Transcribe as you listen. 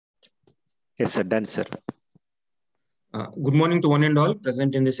Yes, sir. Done, sir. Good morning to one and all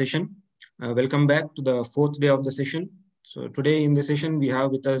present in the session. Welcome back to the fourth day of the session. So today in the session, we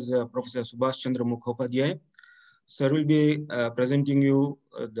have with us Professor Subhash Chandra Mukhopadhyay. Sir will be presenting you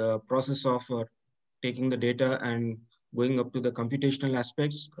the process of taking the data and going up to the computational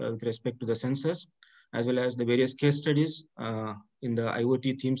aspects with respect to the sensors, as well as the various case studies in the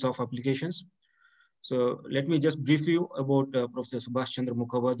IoT themes of applications. So let me just brief you about Professor Subhash Chandra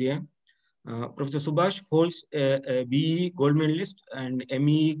Mukhopadhyay. Professor Subhash holds a BE gold medalist and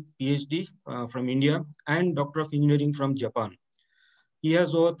ME PhD from India and Doctor of Engineering from Japan. He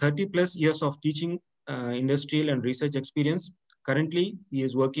has over 30 plus years of teaching, industrial and research experience. Currently, he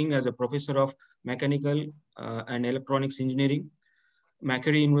is working as a professor of mechanical and electronics engineering,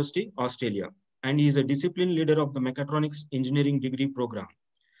 Macquarie University, Australia. And he is a discipline leader of the mechatronics engineering degree program.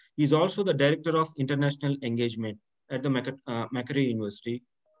 He is also the director of international engagement at the Macquarie University,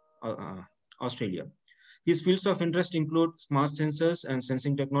 Australia. His fields of interest include smart sensors and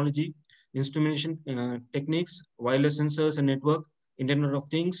sensing technology, instrumentation techniques, wireless sensors and network, Internet of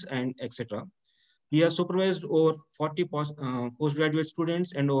Things, and etc. He has supervised over 40 postgraduate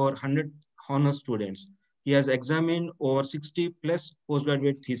students and over 100 honors students. He has examined over 60 plus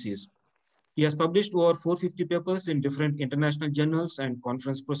postgraduate theses. He has published over 450 papers in different international journals and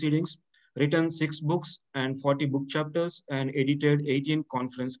conference proceedings, written 6 books and 40 book chapters, and edited 18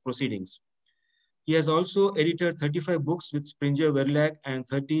 conference proceedings. He has also edited 35 books with Springer Verlag and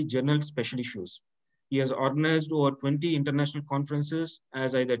 30 journal special issues. He has organized over 20 international conferences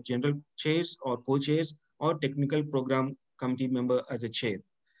as either general chairs or co-chairs or technical program committee member as a chair.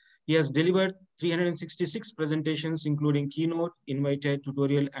 He has delivered 366 presentations, including keynote, invited,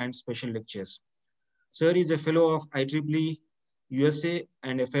 tutorial, and special lectures. Sir is a fellow of IEEE USA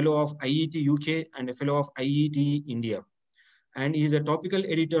and a fellow of IET UK and a fellow of IET India. And he is a topical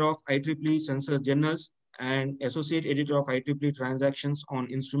editor of IEEE Sensor Journals and associate editor of IEEE Transactions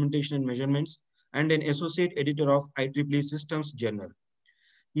on Instrumentation and Measurements and an associate editor of IEEE Systems Journal.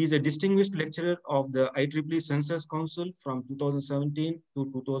 He is a distinguished lecturer of the IEEE Sensors Council from 2017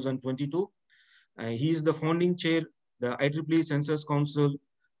 to 2022. He is the founding chair, the IEEE Sensors Council,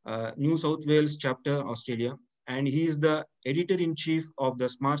 New South Wales chapter, Australia, and he is the editor-in-chief of the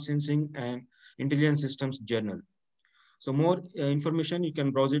Smart Sensing and Intelligent Systems Journal. So more information, you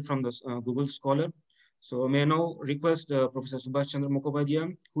can browse it from the Google Scholar. So may I now request Professor Subhash Chandra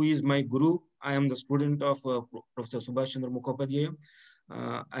Mukhopadhyay, who is my guru. I am the student of Professor Subhash Chandra Mukhopadhyay.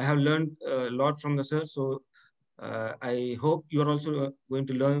 I have learned a lot from the sir. So I hope you are also going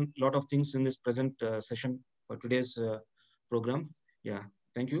to learn a lot of things in this present session for today's program. Yeah,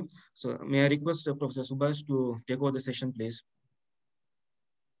 thank you. So may I request Professor Subhash to take over the session, please.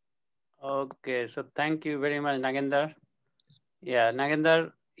 Okay, so thank you very much, Nagendra. Yeah,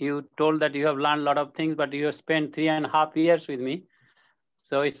 Nagendra, you told that you have learned a lot of things, but you have spent 3.5 years with me.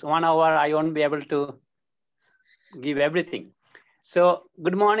 So it's 1 hour, I won't be able to give everything. So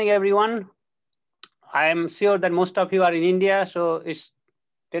good morning, everyone. I am sure that most of you are in India, so it's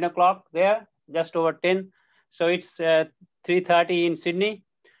 10 o'clock there, just over 10. So it's 3:30 in Sydney.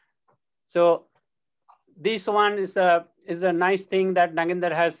 So this one is the nice thing that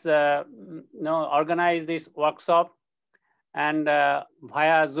Nagendra has organized this workshop, and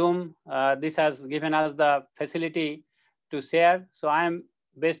via Zoom, this has given us the facility to share. So I am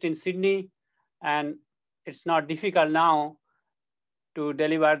based in Sydney, and it's not difficult now to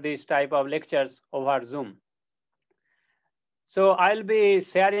deliver this type of lectures over Zoom. So I'll be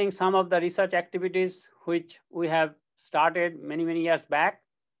sharing some of the research activities which we have started many years back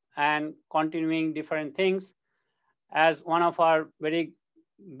and continuing different things. As one of our very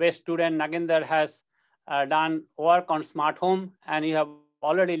best student, Nagendra, has done work on smart home, and you have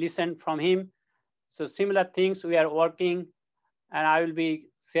already listened from him. So similar things we are working, and I will be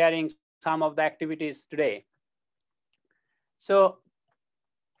sharing some of the activities today. So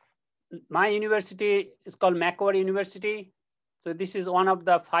my university is called Macquarie University. So this is one of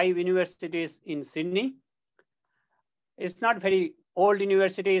the 5 universities in Sydney. It's not very old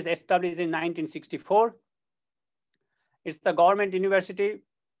university, it's established in 1964. It's the government university.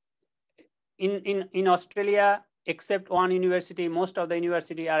 In Australia, except one university, most of the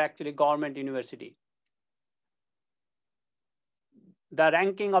university are actually government university. The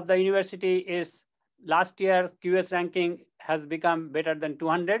ranking of the university is, last year QS ranking has become better than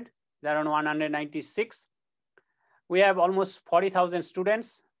 200. They're on 196. We have almost 40,000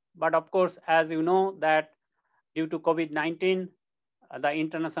 students, but of course, as you know, that due to COVID-19, the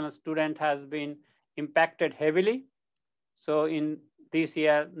international student has been impacted heavily. So in this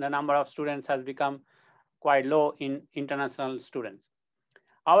year, the number of students has become quite low in international students.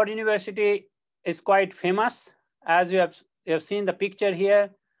 Our university is quite famous. As you have seen the picture here,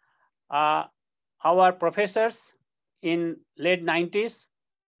 our professors in late 90s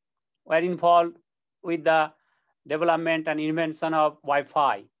were involved with the development and invention of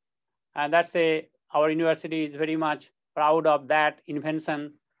Wi-Fi. And our university is very much proud of that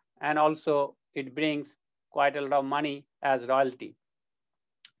invention, and also it brings quite a lot of money as royalty.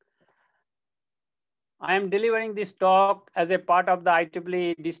 I am delivering this talk as a part of the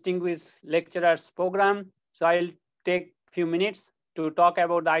IEEE Distinguished Lecturers Program. So I'll take a few minutes to talk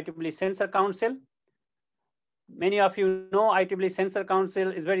about the IEEE Censor Council. Many of you know IEEE Censor Council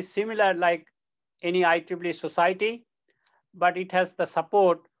is very similar like any IEEE society, but it has the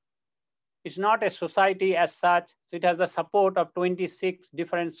support. It's not a society as such, so it has the support of 26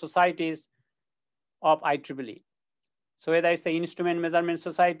 different societies of IEEE. So whether it's the Instrument Measurement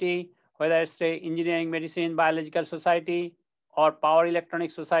Society, whether it's the Engineering, Medicine, Biological Society, or Power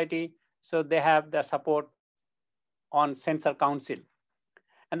Electronics Society, so they have the support on Censor Council.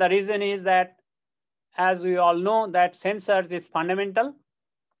 And the reason is that, as we all know, that sensors is fundamental.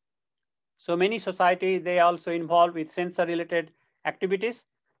 So many societies, they also involved with sensor-related activities.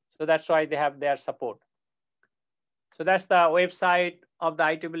 So that's why they have their support. So that's the website of the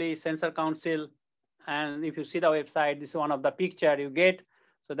IEEE Censor Council. And if you see the website, this is one of the picture you get.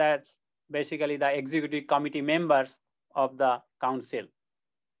 So that's basically the executive committee members of the council.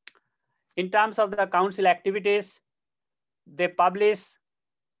 In terms of the council activities, they publish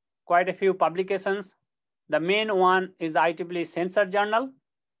quite a few publications. The main one is the IEEE Censor Journal.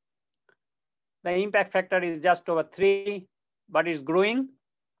 The impact factor is just over 3, but it's growing.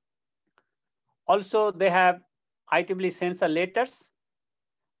 Also, they have IEEE Censor Letters,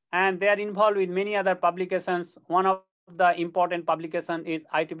 and they are involved with many other publications. One of the important publication is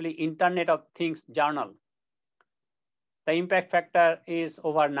IEEE Internet of Things Journal. The impact factor is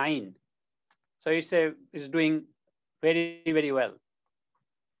over 9. So it's doing very, very well.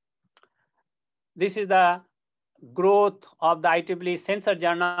 This is the growth of the IEEE Censor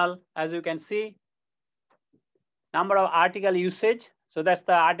Journal. As you can see, number of article usage. So that's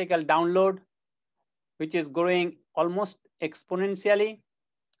the article download, which is growing almost exponentially.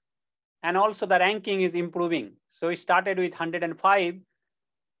 And also the ranking is improving. So it started with 105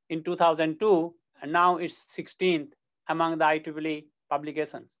 in 2002, and now it's 16th among the IEEE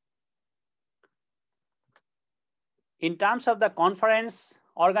publications. In terms of the conference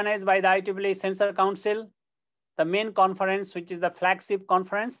organized by the IEEE Censor Council, the main conference, which is the flagship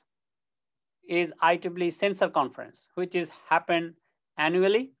conference, is IEEE Censor Conference, which is happened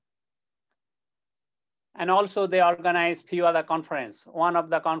annually. And also they organize few other conferences. One of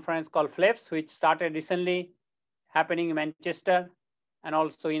the conference called FLEPS, which started recently, happening in Manchester, and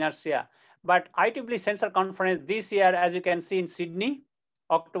also Inertia. But IEEE Censor Conference this year, as you can see in Sydney,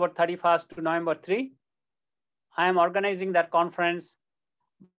 October 31st to November 3. I am organizing that conference,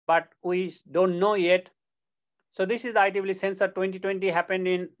 but we don't know yet. So this is the IEEE Censor 2020 happened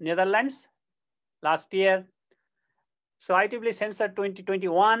in Netherlands last year. So IEEE Censor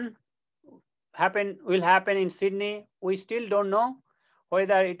 2021 will happen in Sydney. We still don't know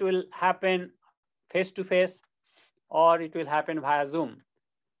whether it will happen face-to-face or it will happen via Zoom.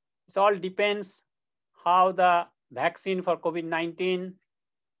 It all depends how the vaccine for COVID-19,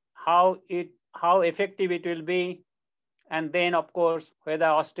 how effective it will be, and then of course whether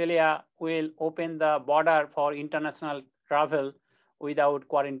Australia will open the border for international travel without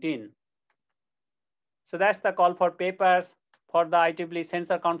quarantine. So that's the call for papers for the IEEE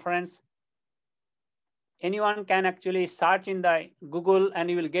Censor Conference. Anyone can actually search in the Google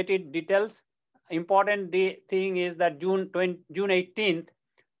and you will get it details. Important thing is that June 18th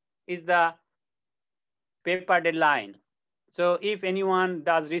is the paper deadline. So if anyone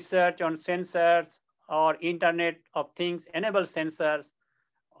does research on sensors or Internet of Things enabled sensors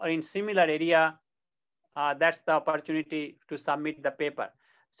or in similar area, that's the opportunity to submit the paper.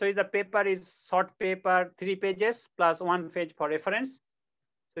 So the paper is short paper, 3 pages plus 1 page for reference.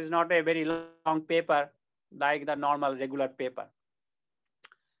 So it's not a very long paper like the normal regular paper.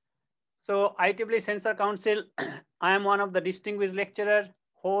 So IEEE Censor Council, I am one of the distinguished lecturers.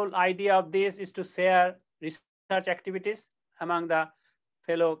 Whole idea of this is to share research activities among the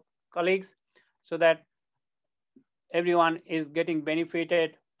fellow colleagues so that everyone is getting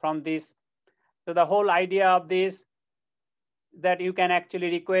benefited from this. So the whole idea of this, that you can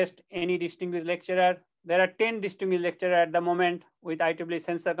actually request any distinguished lecturer. There are 10 distinguished lecturers at the moment with IEEE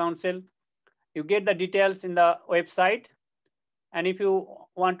Censor Council. You get the details in the website. And if you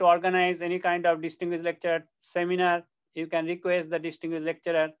want to organize any kind of distinguished lecturer seminar, you can request the distinguished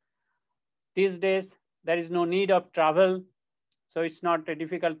lecturer. These days, there is no need of travel. So it's not a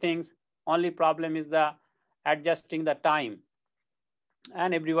difficult things. Only problem is the adjusting the time,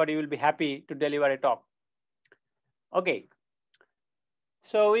 and everybody will be happy to deliver a talk. Okay.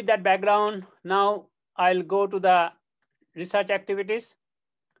 So with that background, now I'll go to the research activities.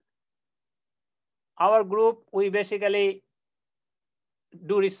 Our group, we basically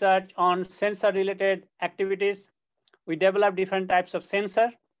do research on sensor related activities. We develop different types of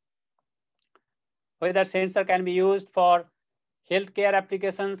sensor, whether sensor can be used for healthcare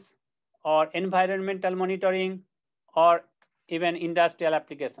applications or environmental monitoring or even industrial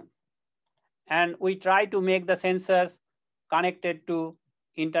applications. And we try to make the sensors connected to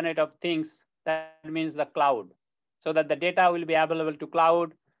Internet of Things, that means the cloud, so that the data will be available to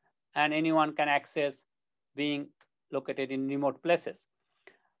cloud and anyone can access, being located in remote places.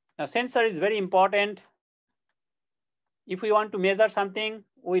 Now, sensor is very important. If we want to measure something,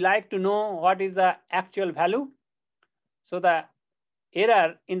 we like to know what is the actual value. So the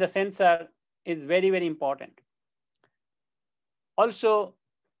error in the sensor is very, very important. Also,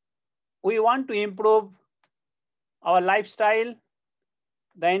 we want to improve our lifestyle,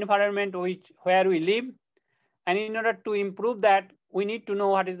 the environment where we live. And in order to improve that, we need to know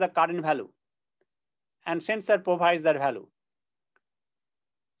what is the current value. And sensor provides that value.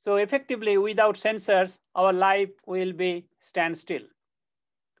 So effectively, without sensors, our life will be standstill.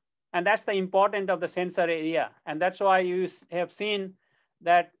 And that's the importance of the sensor area. And that's why you have seen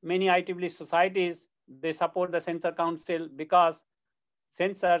that many IEEE societies, they support the Sensor Council because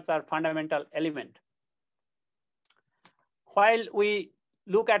sensors are fundamental element. While we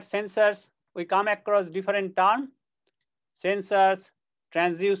look at sensors, we come across different terms: sensors,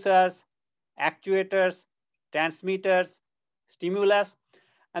 transducers, actuators, transmitters, stimulus,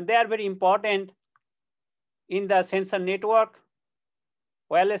 and they are very important in the sensor network,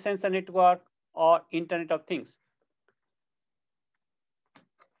 wireless sensor network, or Internet of Things.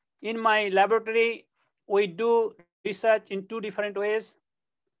 In my laboratory, we do research in two different ways.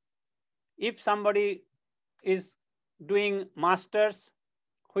 If somebody is doing master's,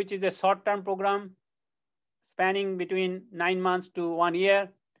 which is a short-term program spanning between 9 months to 1 year,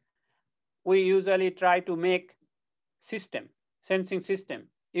 we usually try to make sensing system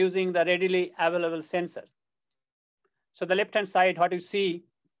using the readily available sensors. So the left-hand side, what you see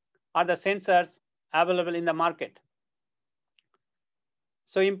are the sensors available in the market.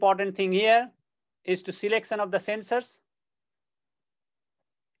 So important thing here is to selection of the sensors,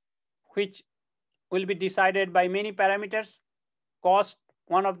 which will be decided by many parameters. Cost,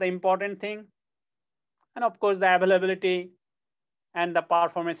 one of the important thing, and of course the availability and the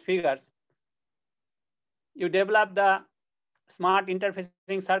performance figures. You develop the smart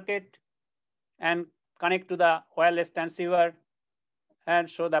interfacing circuit and connect to the wireless transceiver, and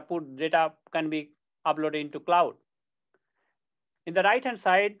so the put data can be uploaded into cloud. In the right-hand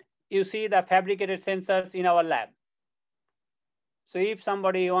side, you see the fabricated sensors in our lab. So if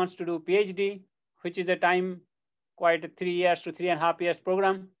somebody wants to do PhD, which is a time quite a 3 years to 3.5 years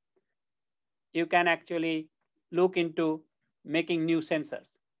program, you can actually look into making new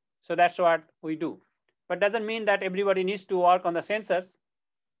sensors. So that's what we do. But doesn't mean that everybody needs to work on the sensors.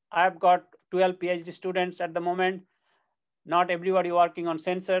 I've got 12 PhD students at the moment. Not everybody working on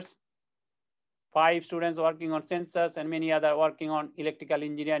sensors. 5 students working on sensors and many other working on electrical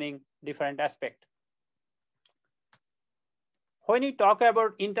engineering, different aspect. When you talk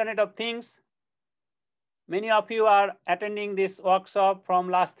about Internet of Things, many of you are attending this workshop from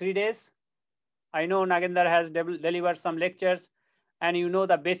last 3 days. I know Nagendra has delivered some lectures and you know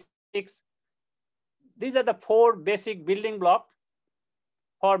the basics. These are the 4 basic building blocks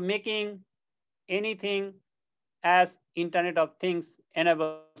for making anything as Internet of Things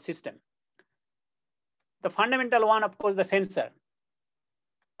enabled system. The fundamental one, of course, the sensor.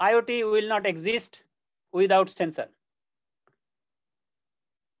 IoT will not exist without sensor.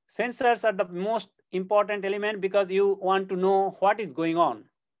 Sensors are the most important element because you want to know what is going on,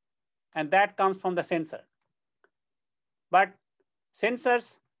 and that comes from the sensor. But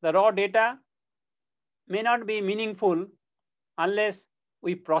sensors, the raw data, may not be meaningful unless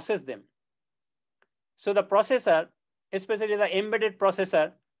we process them. So the processor, especially the embedded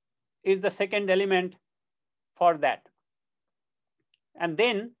processor, is the second element for that. And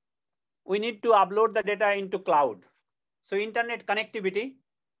then we need to upload the data into cloud. So internet connectivity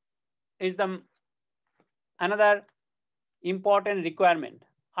is another important requirement.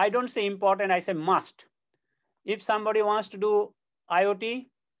 I don't say important, I say must. If somebody wants to do IoT,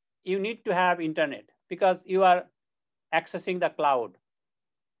 you need to have internet because you are accessing the cloud.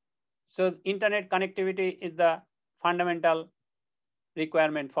 So internet connectivity is the fundamental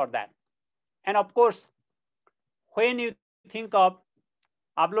requirement for that. And of course, when you think of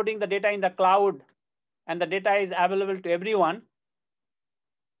uploading the data in the cloud and the data is available to everyone,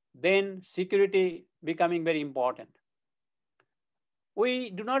 then security becoming very important. We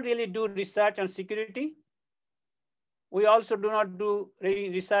do not really do research on security. We also do not do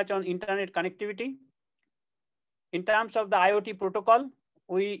research on internet connectivity. In terms of the IoT protocol,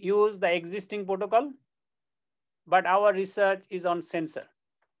 we use the existing protocol, but our research is on sensor.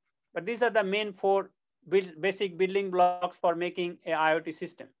 But these are the main four basic building blocks for making an IoT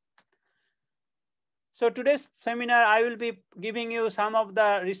system. So today's seminar, I will be giving you some of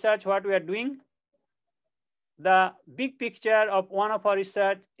the research what we are doing. The big picture of one of our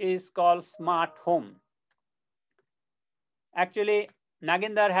research is called smart home. Actually,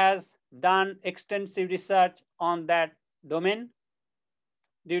 Nagendra has done extensive research on that domain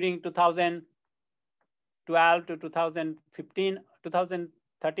during 2012 to 2015,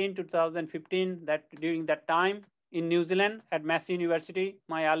 2013 to 2015, during that time in New Zealand at Massey University,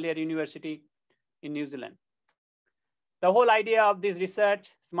 my earlier university in New Zealand. The whole idea of this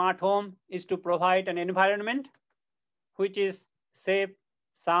research, smart home, is to provide an environment which is safe,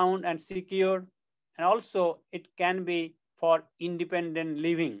 sound, and secure, and also it can be for independent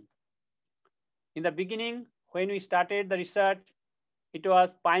living. In the beginning, when we started the research, it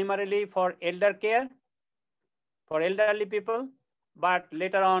was primarily for elder care, for elderly people, but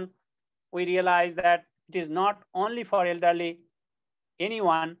later on, we realized that it is not only for elderly.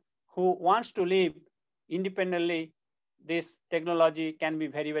 Anyone who wants to live independently, this technology can be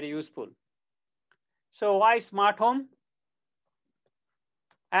very, very useful. So why smart home?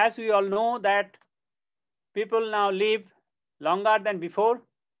 As we all know that people now live longer than before.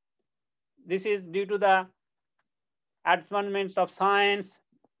 This is due to the advancements of science,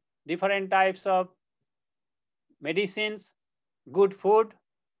 different types of medicines, good food,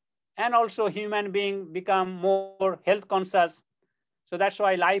 and also human beings become more health conscious. So that's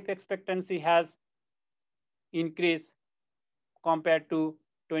why life expectancy has increased compared to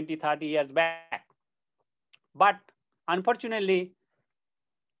 20, 30 years back. But unfortunately,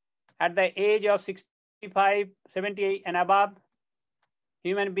 at the age of 65, 70 and above,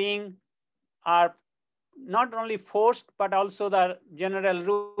 human beings are not only forced, but also the general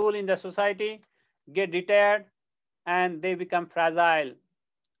rule in the society, get retired and they become fragile.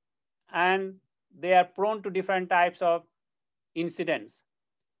 And they are prone to different types of incidents.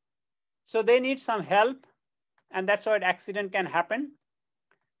 So they need some help, and that's why an accident can happen.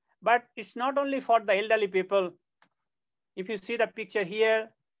 But it's not only for the elderly people. If you see the picture here,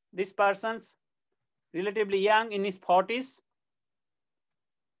 this person's relatively young, in his 40s,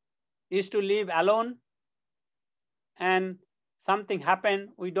 used to live alone, and something happened,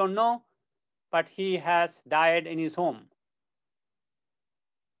 we don't know, but he has died in his home.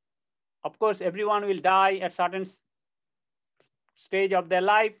 Of course, everyone will die at certain stage of their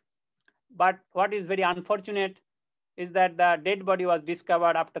life, but what is very unfortunate is that the dead body was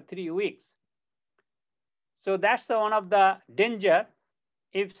discovered after 3 weeks. So that's one of the danger.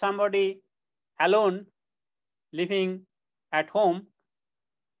 If somebody alone living at home,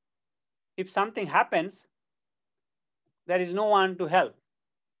 if something happens, there is no one to help.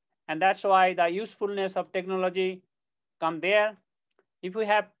 And that's why the usefulness of technology come there. If we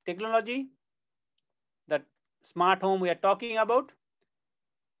have technology, the smart home we are talking about,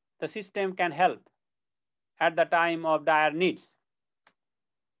 the system can help at the time of dire needs.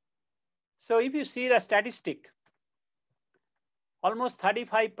 So if you see the statistic, almost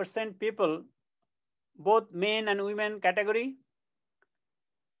 35% people, both men and women category,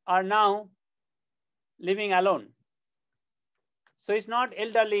 are now living alone. So it's not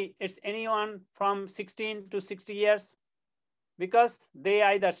elderly, it's anyone from 16 to 60 years, because they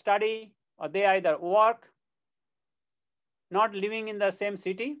either study or they either work, not living in the same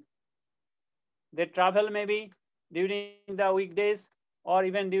city. They travel maybe during the weekdays or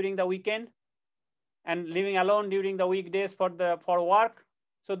even during the weekend, and living alone during the weekdays for work.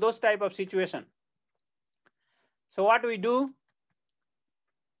 So those type of situation. So what we do,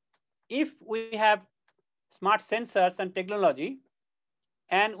 if we have smart sensors and technology,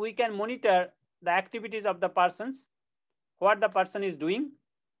 and we can monitor the activities of the persons, what the person is doing,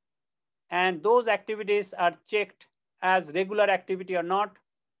 and those activities are checked as regular activity or not,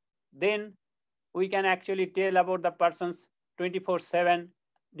 then we can actually tell about the person's 24/7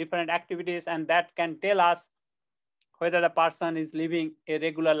 different activities, and that can tell us whether the person is living a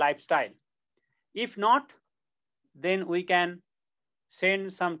regular lifestyle. If not, then we can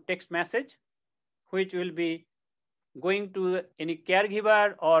send some text message which will be going to any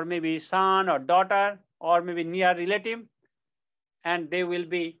caregiver or maybe son or daughter or maybe near relative, and they will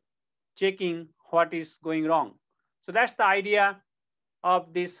be checking what is going wrong. So that's the idea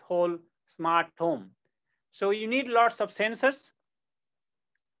of this whole smart home. So you need lots of sensors.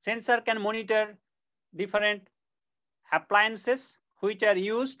 Sensor can monitor different appliances which are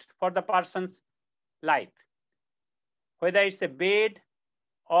used for the person's life, whether it's a bed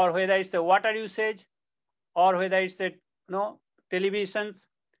or whether it's a water usage or whether it's a televisions,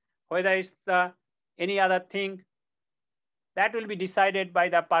 whether it's any other thing. That will be decided by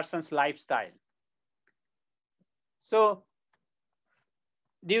the person's lifestyle. So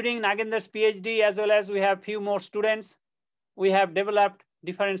during Nagendar's PhD, as well as we have few more students, we have developed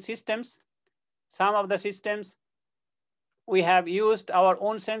different systems. Some of the systems we have used our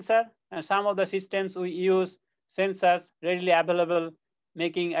own sensor, and some of the systems we use sensors readily available,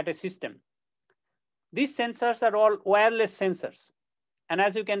 making at a system. These sensors are all wireless sensors. And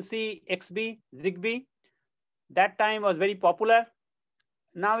as you can see, XB, ZigBee, that time was very popular.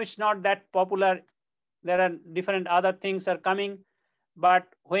 Now it's not that popular. There are different other things are coming. But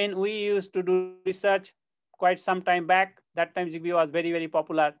when we used to do research quite some time back, that time ZigBee was very, very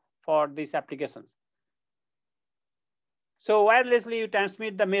popular for these applications. So wirelessly, you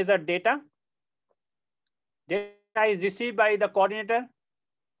transmit the measured data. Data is received by the coordinator,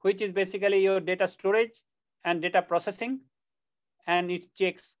 which is basically your data storage and data processing. And it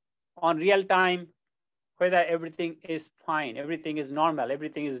checks on real time whether everything is fine, everything is normal,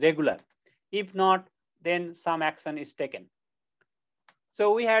 everything is regular. If not, then some action is taken.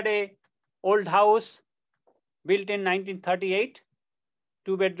 So we had a old house built in 1938,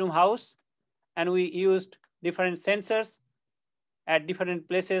 2-bedroom house, and we used different sensors at different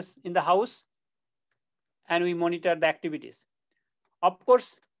places in the house, and we monitored the activities. Of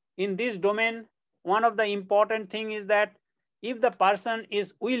course, in this domain, one of the important thing is that if the person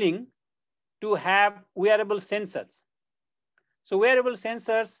is willing to have wearable sensors. So wearable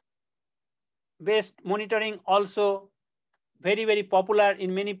sensors based monitoring also very, very popular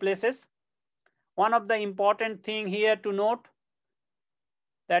in many places. One of the important thing here to note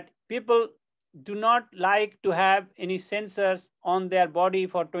that people do not like to have any sensors on their body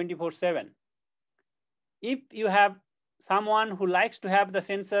for 24/7. If you have someone who likes to have the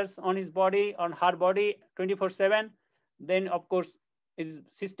sensors on his body, on her body 24/7, then of course his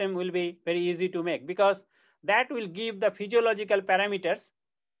system will be very easy to make, because that will give the physiological parameters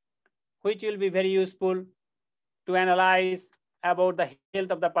which will be very useful to analyze about the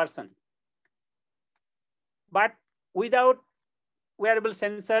health of the person. But without wearable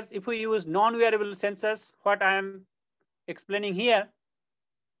sensors, if we use non-wearable sensors, what I am explaining here,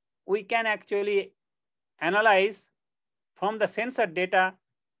 we can actually analyze from the sensor data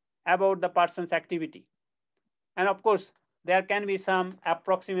about the person's activity. And of course, there can be some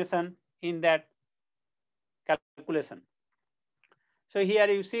approximation in that calculation. So here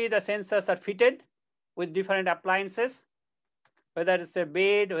you see the sensors are fitted with different appliances, whether it's a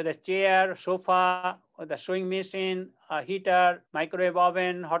bed, whether it's a chair, sofa, or the sewing machine, a heater, microwave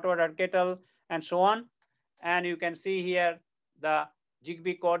oven, hot water kettle, and so on. And you can see here the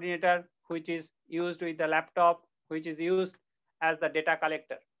ZigBee coordinator, which is used with the laptop, which is used as the data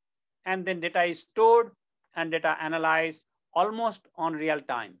collector. And then data is stored and data analyzed almost on real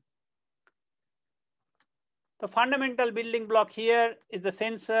time. The fundamental building block here is the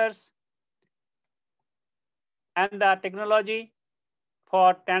sensors and the technology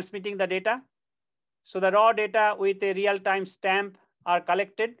for transmitting the data. So the raw data with a real-time stamp are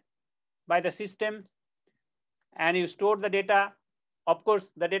collected by the system, and you store the data. Of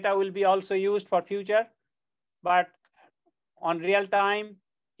course, the data will be also used for future, but on real time,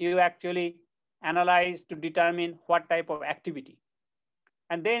 you actually analyze to determine what type of activity.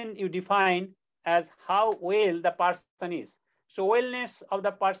 And then you define as how well the person is. So wellness of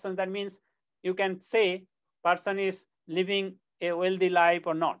the person, that means you can say person is living a wealthy life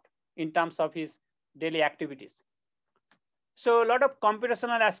or not in terms of his daily activities. So a lot of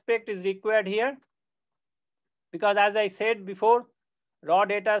computational aspect is required here, because as I said before, raw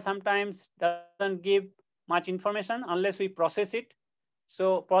data sometimes doesn't give much information unless we process it.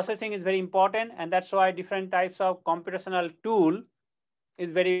 So processing is very important, and that's why different types of computational tool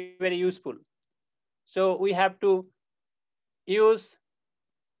is very, very useful. So we have to use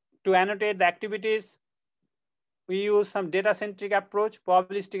to annotate the activities. We use some data-centric approach,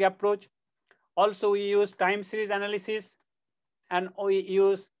 probabilistic approach. Also, we use time series analysis, and we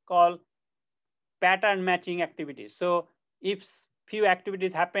use called pattern matching activities. So if few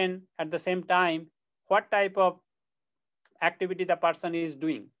activities happen at the same time, what type of activity the person is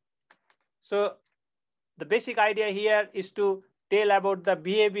doing. So the basic idea here is to tell about the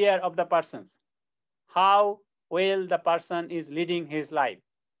behavior of the persons, how well the person is leading his life.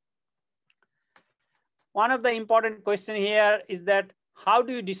 one of the important question here is that how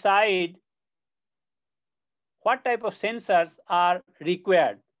do you decide what type of sensors are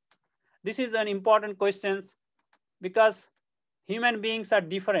required? This is an important question because human beings are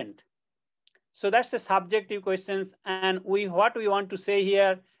different. So that's a subjective question, and what we want to say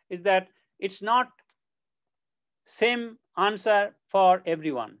here is that it's not same answer for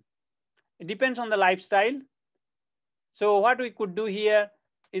everyone. It depends on the lifestyle. So what we could do here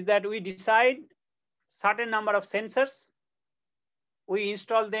is that we decide certain number of sensors, we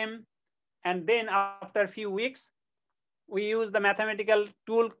install them, and then after a few weeks, we use the mathematical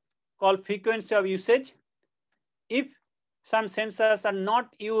tool called frequency of usage. If some sensors are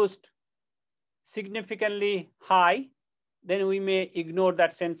not used significantly high, then we may ignore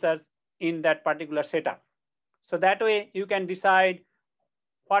that sensors in that particular setup. So that way you can decide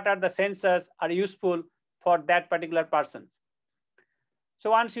what are the sensors are useful for that particular person.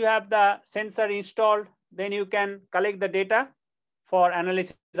 So once you have the sensor installed, then you can collect the data for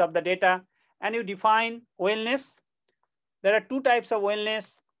analysis of the data, and you define wellness. There are two types of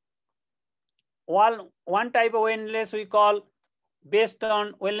wellness. One type of wellness we call based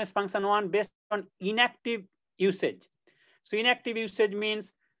on wellness function 1, based on inactive usage. So inactive usage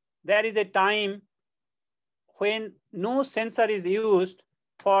means there is a time when no sensor is used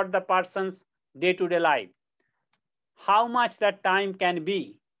for the person's day-to-day life. How much that time can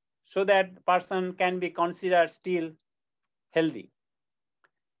be so that the person can be considered still healthy.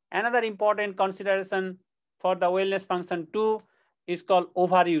 Another important consideration for the wellness function 2 is called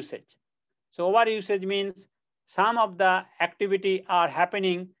overusage. So overusage means some of the activity are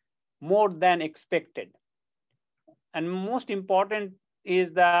happening more than expected. And most important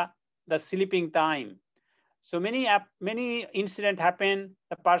is the sleeping time. So many incidents happen,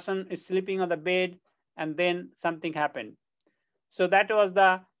 the person is sleeping on the bed and then something happened. So that was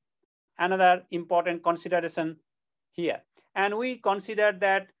another important consideration here. And we considered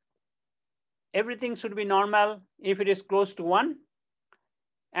that everything should be normal if it is close to 1,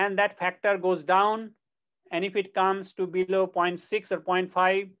 and that factor goes down. And if it comes to below 0.6 or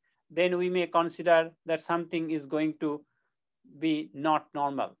 0.5, then we may consider that something is going to be not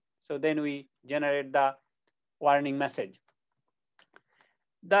normal. So then we generate the warning message.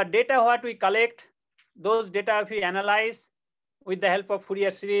 The data what we collect, those data if we analyze with the help of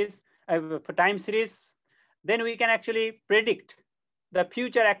Fourier series, time series, then we can actually predict the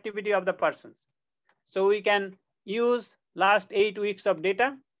future activity of the persons. So we can use last 8 weeks of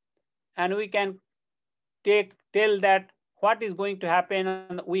data, and we can tell that what is going to happen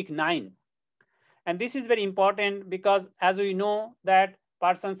on week 9. And this is very important because as we know that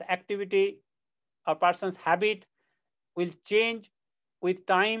person's activity or person's habit will change with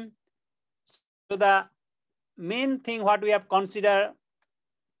time. So the main thing what we have considered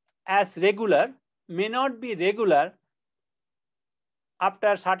as regular may not be regular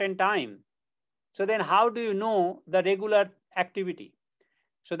after a certain time. So then how do you know the regular activity?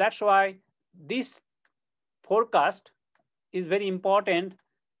 So that's why this forecast is very important,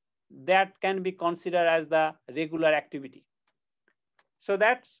 that can be considered as the regular activity. So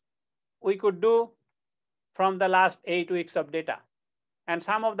that's we could do from the last 8 weeks of data. And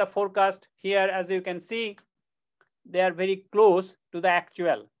some of the forecast here, as you can see, they are very close to the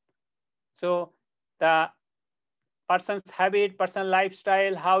actual. So the person's habit, personal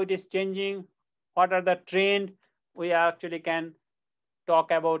lifestyle, how it is changing, what are the trend, we actually can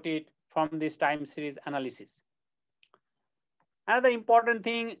talk about it from this time series analysis. Another important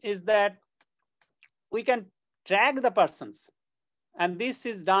thing is that we can track the persons, and this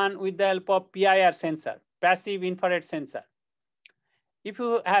is done with the help of PIR sensor, passive infrared sensor. If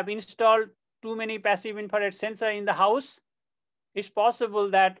you have installed too many passive infrared sensors in the house, it's possible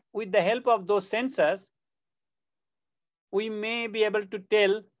that with the help of those sensors, we may be able to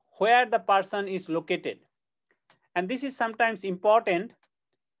tell where the person is located. And this is sometimes important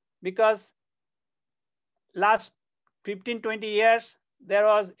because last 15-20 years, there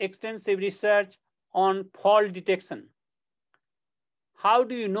was extensive research on fall detection. How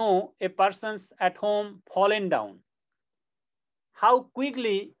do you know a person's at home fallen down? How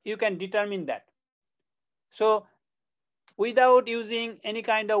quickly you can determine that? So without using any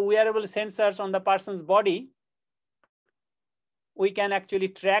kind of wearable sensors on the person's body, we can actually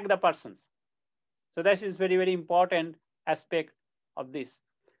track the persons. So this is very, very important aspect of this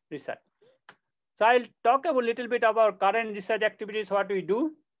research. So I'll talk a little bit about current research activities, what we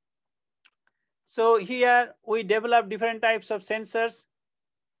do. So here we develop different types of sensors,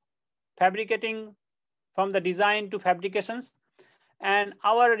 fabricating from the design to fabrications. And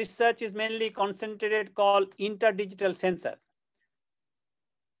our research is mainly concentrated called interdigital sensors.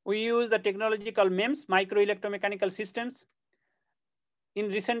 We use the technology called MEMS, micro electromechanical systems. In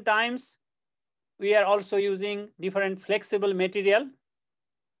recent times, we are also using different flexible material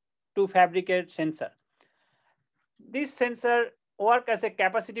to fabricate sensor. This sensor work as a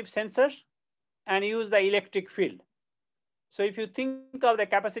capacitive sensor and use the electric field. So if you think of the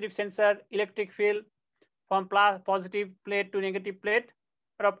capacitive sensor, electric field from positive plate to negative plate,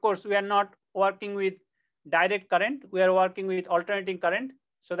 but of course we are not working with direct current, we are working with alternating current.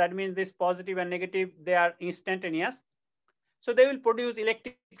 So that means this positive and negative, they are instantaneous. So they will produce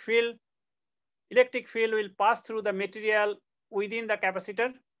electric field. Electric field will pass through the material within the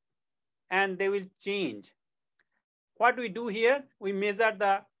capacitor and they will change. What we do here, we measure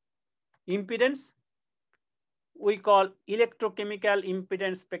the impedance. We call electrochemical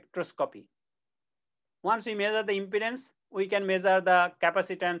impedance spectroscopy. Once we measure the impedance, we can measure the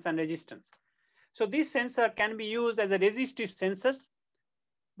capacitance and resistance. So this sensor can be used as a resistive sensor,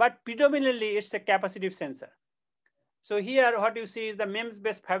 but predominantly it's a capacitive sensor. So here what you see is the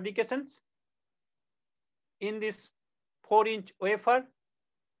MEMS-based fabrications. In this 4-inch wafer,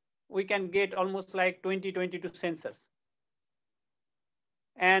 we can get almost like 22 sensors.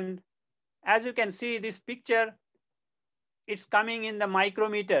 And as you can see, this picture, it's coming in the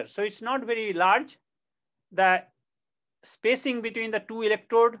micrometer. So it's not very large. The spacing between the two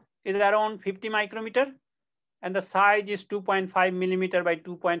electrode is around 50 micrometer, and the size is 2.5 millimeter by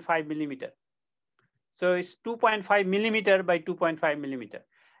 2.5 millimeter. So it's 2.5 millimeter by 2.5 millimeter.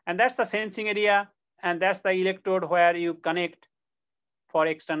 And that's the sensing area, and that's the electrode where you connect for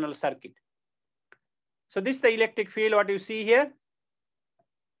external circuit. So this is the electric field, what you see here.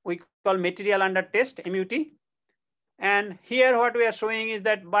 We call material under test, MUT. And here what we are showing is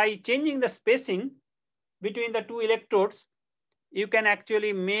that by changing the spacing between the two electrodes, you can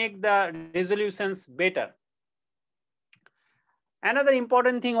actually make the resolutions better. Another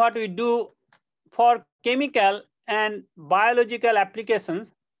important thing what we do for chemical and biological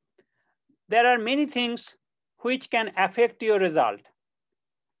applications, there are many things which can affect your result.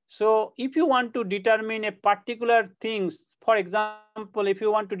 So if you want to determine a particular things, for example, if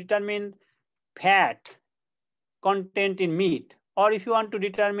you want to determine fat content in meat, or if you want to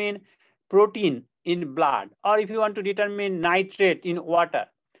determine protein in blood, or if you want to determine nitrate in water,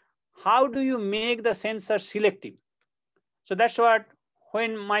 how do you make the sensor selective? So that's what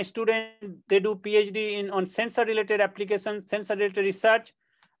when my students, they do PhD on sensor related applications, sensor related research,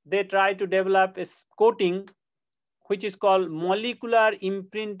 they try to develop a coating which is called molecular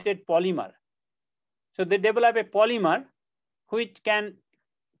imprinted polymer. So they develop a polymer which can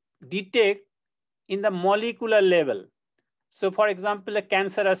detect in the molecular level. So for example, a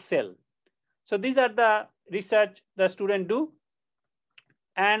cancerous cell. So these are the research the student do.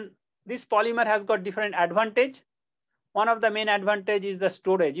 And this polymer has got different advantage. One of the main advantage is the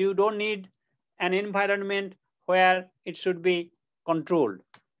storage. You don't need an environment where it should be controlled.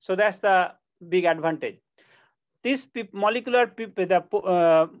 So that's the big advantage. This molecular imprinted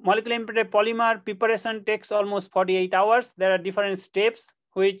polymer preparation takes almost 48 hours. There are different steps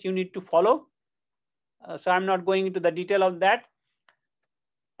which you need to follow. So I'm not going into the detail of that.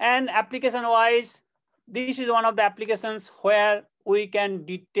 And application wise, this is one of the applications where we can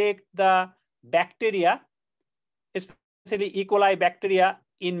detect the bacteria, especially E. coli bacteria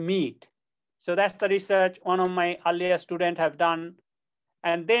in meat. So that's the research one of my earlier students have done.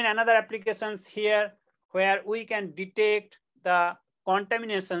 And then another applications here where we can detect the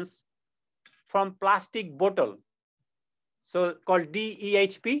contaminations from plastic bottle. So called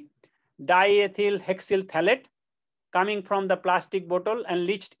DEHP, diethyl hexyl phthalate, coming from the plastic bottle and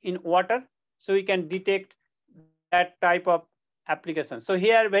leached in water. So we can detect that type of application. So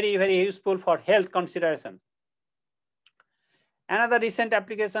here very, very useful for health considerations. Another recent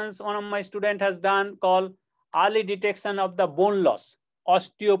applications one of my student has done called early detection of the bone loss,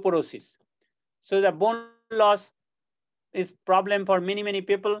 osteoporosis. So the bone loss is problem for many, many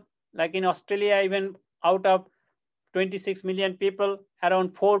people. Like in Australia, even out of 26 million people,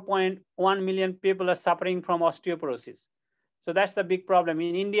 around 4.1 million people are suffering from osteoporosis. So that's the big problem.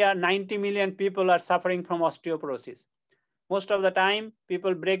 In India, 90 million people are suffering from osteoporosis. Most of the time,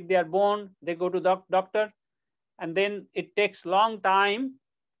 people break their bone, they go to the doctor, and then it takes long time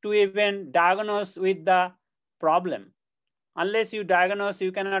to even diagnose with the problem. Unless you diagnose,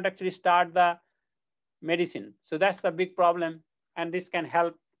 you cannot actually start the medicine. So that's the big problem. And this can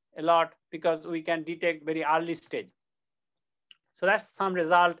help a lot because we can detect very early stage. So that's some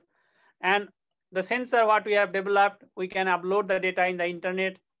result. And the sensor what we have developed, we can upload the data in the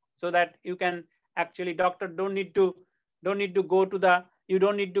internet so that you can actually, doctor don't need to go to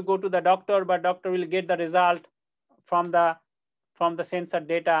the doctor, but doctor will get the result from from the sensor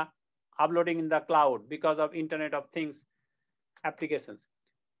data uploading in the cloud because of Internet of Things applications.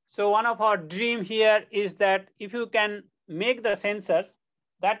 So one of our dream here is that if you can make the sensors,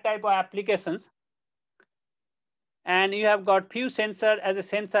 that type of applications, and you have got few sensors as a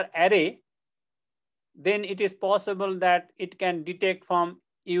sensor array, then it is possible that it can detect from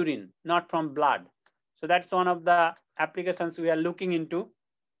urine, not from blood. So that's one of the applications we are looking into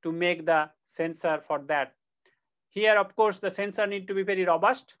to make the sensor for that. Here, of course, the sensor need to be very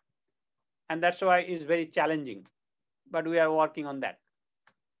robust, and that's why it's very challenging, but we are working on that.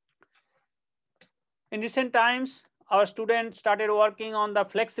 In recent times, our students started working on the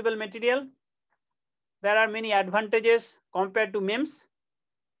flexible material. There are many advantages compared to MEMS.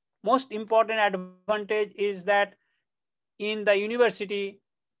 Most important advantage is that in the university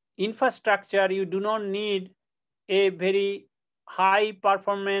infrastructure, you do not need a very high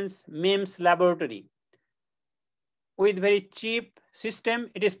performance MEMS laboratory. With very cheap system,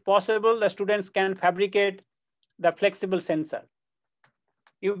 it is possible the students can fabricate the flexible sensor.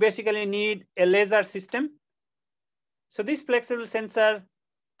 You basically need a laser system. So these flexible sensors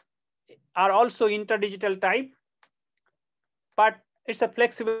are also interdigital type, but it's a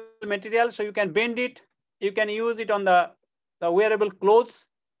flexible material, so you can bend it. You can use it on the wearable clothes.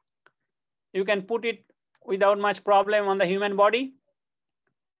 You can put it without much problem on the human body,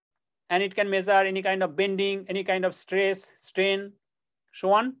 and it can measure any kind of bending, any kind of stress, strain,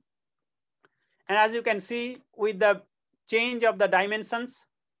 so on. And as you can see, with the change of the dimensions,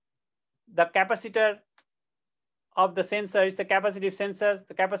 the capacitor of the sensor is the capacitive sensors.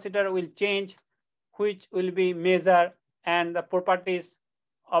 The capacitor will change, which will be measured, and the properties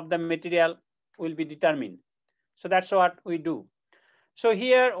of the material will be determined. So that's what we do. So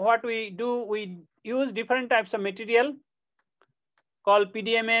here, what we do, we use different types of material called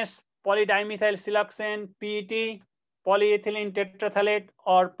PDMS, polydimethyl siloxane, PET, polyethylene tetraphthalate,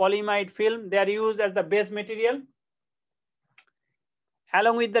 or polyimide film. They are used as the base material.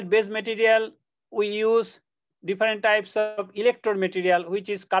 Along with that base material, we use different types of electrode material, which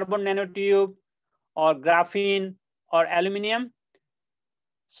is carbon nanotube or graphene or aluminum.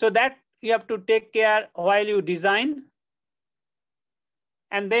 So that you have to take care while you design.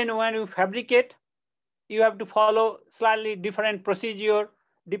 And then when you fabricate, you have to follow slightly different procedure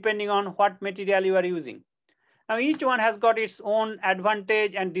depending on what material you are using. Now each one has got its own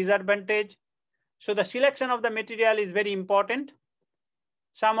advantage and disadvantage. So the selection of the material is very important.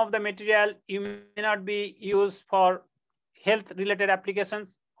 Some of the material you may not be used for health related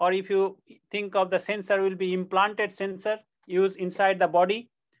applications, or if you think of the sensor will be implanted sensor used inside the body,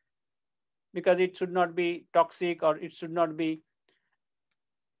 because it should not be toxic or it should not be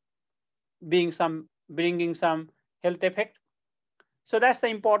bringing some health effect. So that's the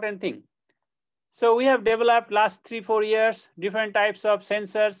important thing. So we have developed last 3-4 years different types of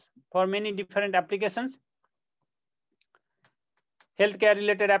sensors for many different applications, healthcare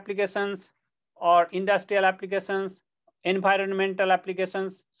related applications or industrial applications, environmental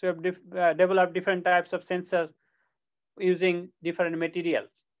applications. So we have developed different types of sensors using different materials.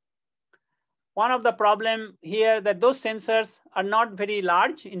 One of the problem here that those sensors are not very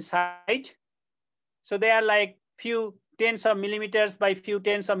large in size. So they are like few tens of millimeters by few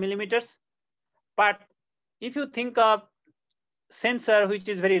tens of millimeters. But if you think of sensor which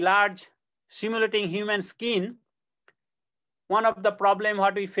is very large, simulating human skin, one of the problem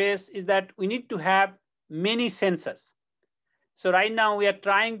what we face is that we need to have many sensors. So right now we are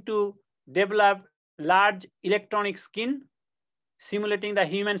trying to develop large electronic skin, simulating the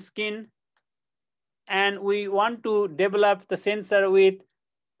human skin, and we want to develop the sensor with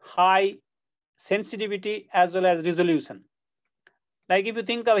high sensitivity as well as resolution. Like if you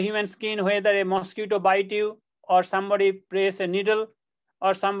think of human skin, whether a mosquito bite you or somebody press a needle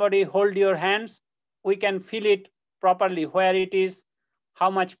or somebody hold your hands, we can feel it properly, where it is,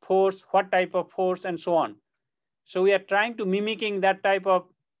 how much force, what type of force, and so on. So we are trying to mimicking that type of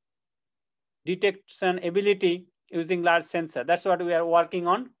detection ability using large sensor. That's what we are working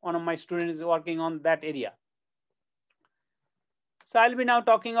on. One of my students is working on that area. So I'll be now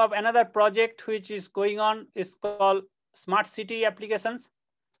talking of another project which is going on. It's called Smart City Applications.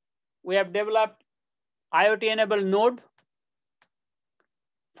 We have developed IoT-enabled node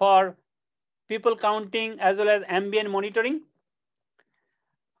for people counting as well as ambient monitoring.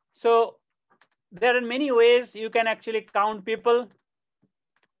 So there are many ways you can actually count people.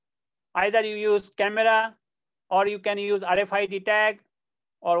 Either you use camera, or you can use RFID tag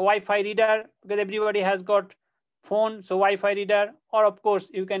or Wi-Fi reader, because everybody has got phone, so Wi-Fi reader, or of course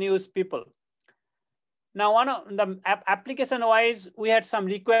you can use people. Now, one of the application wise, we had some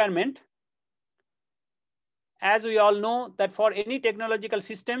requirement. as we all know that for any technological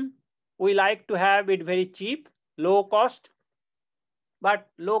system, we like to have it very cheap, low cost, but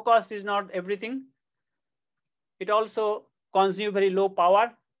low cost is not everything. It also consumes very low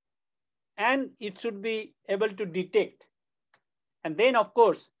power, and it should be able to detect. And then, of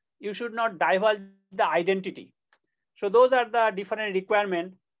course, you should not divulge the identity. So those are the different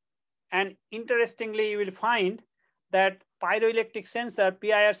requirements. And interestingly, you will find that pyroelectric sensor,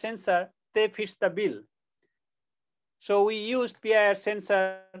 PIR sensor, they fits the bill. So we used PIR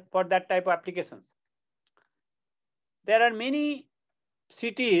sensor for that type of applications. There are many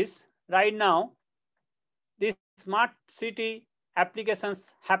cities right now, these smart city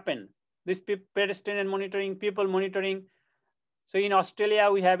applications happen. This pedestrian monitoring, people monitoring. So in Australia,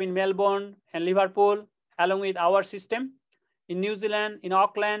 we have in Melbourne and Liverpool, along with our system. In New Zealand, in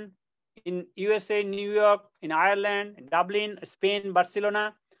Auckland, in USA, New York, in Ireland, Dublin, Spain,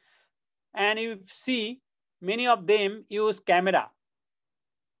 Barcelona. And you see many of them use camera.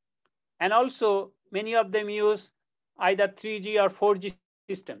 And also many of them use either 3G or 4G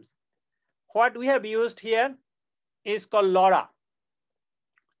systems. What we have used here is called LoRa.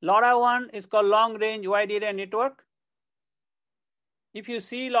 LoRa1 is called long range wide area network. If you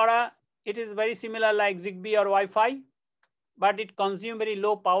see LoRa, it is very similar like Zigbee or Wi-Fi, but it consumes very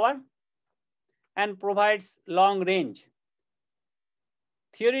low power and provides long range.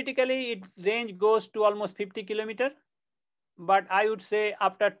 Theoretically, its range goes to almost 50 kilometers, but I would say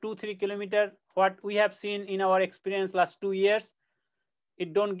after 2-3 kilometers, what we have seen in our experience last 2 years,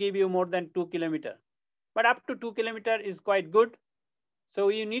 it don't give you more than 2 kilometers. But up to 2 kilometers is quite good. So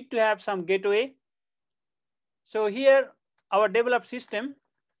you need to have some gateway. So here, our developed system,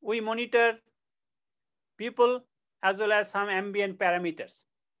 we monitor people as well as some ambient parameters.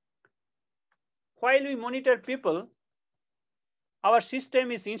 While we monitor people, our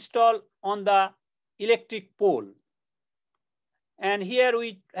system is installed on the electric pole. And here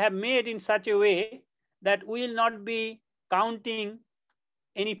we have made in such a way that we will not be counting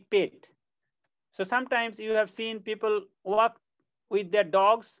any pet. So sometimes you have seen people walk with their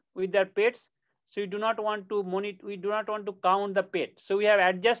dogs, with their pets. So you do not want to monitor, we do not want to count the pet. So we have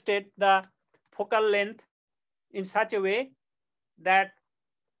adjusted the focal length in such a way that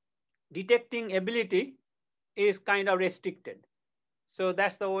detecting ability is kind of restricted. So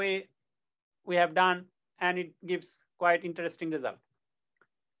that's the way we have done, and it gives quite interesting result.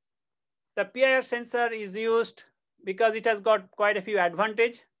 The PIR sensor is used because it has got quite a few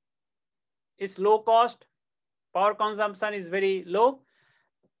advantages. It's low cost, power consumption is very low.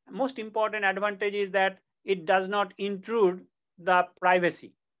 Most important advantage is that it does not intrude the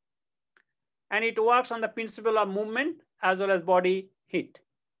privacy. And it works on the principle of movement as well as body heat.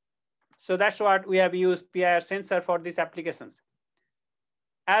 So that's what we have used PIR sensor for these applications.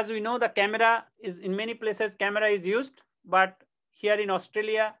 As we know, the camera is in many places, camera is used, but here in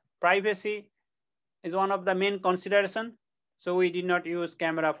Australia, privacy is one of the main consideration. So we did not use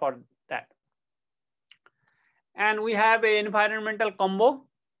camera for that. And we have an environmental combo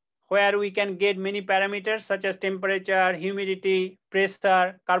where we can get many parameters such as temperature, humidity,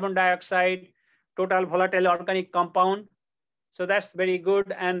 pressure, carbon dioxide, total volatile organic compound. So that's very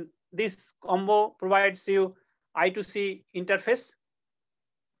good. And this combo provides you I2C interface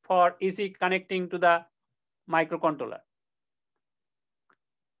for easy connecting to the microcontroller.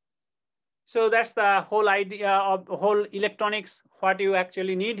 So that's the whole idea of whole electronics, what you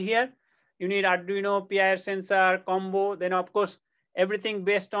actually need here. You need Arduino, PIR sensor, combo, then of course, everything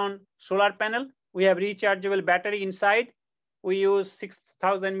based on solar panel. We have rechargeable battery inside. We use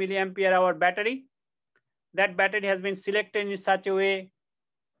 6,000 milliampere hour battery. That battery has been selected in such a way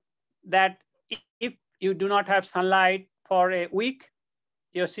that if you do not have sunlight for a week,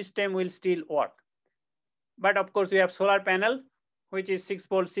 your system will still work. But of course, we have solar panel, which is 6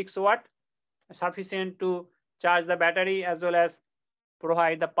 volt, 6 watt, sufficient to charge the battery as well as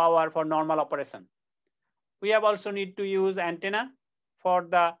provide the power for normal operation. We have also need to use antenna for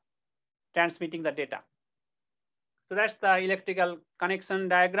the transmitting the data. So that's the electrical connection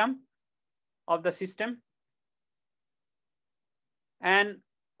diagram of the system. And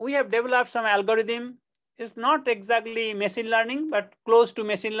we have developed some algorithm. It's not exactly machine learning, but close to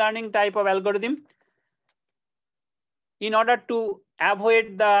machine learning type of algorithm in order to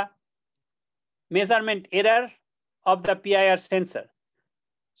avoid the measurement error of the PIR sensor.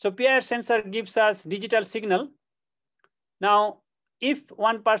 So PIR sensor gives us digital signal. Now, if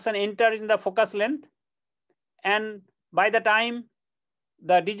one person enters in the focus length, and by the time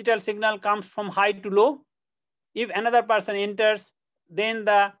the digital signal comes from high to low, if another person enters, then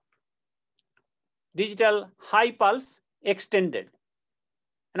the digital high pulse extended.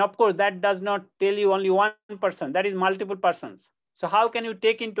 And of course, that does not tell you only one person, that is multiple persons. So how can you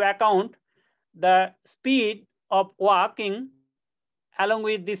take into account the speed of walking along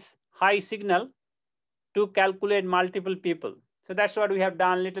with this high signal to calculate multiple people? So that's what we have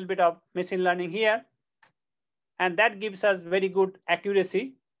done, a little bit of machine learning here. And that gives us very good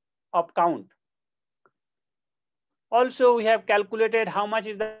accuracy of count. Also, we have calculated how much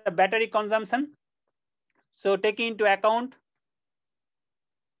is the battery consumption. So taking into account,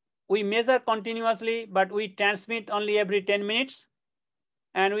 we measure continuously, but we transmit only every 10 minutes.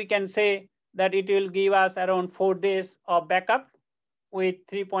 And we can say that it will give us around 4 days of backup with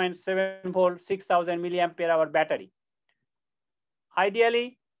 3.7 volt, 6000 milliampere hour battery.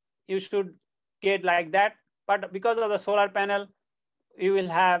 Ideally, you should get like that, but because of the solar panel, you will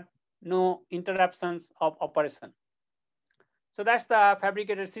have no interruptions of operation. So that's the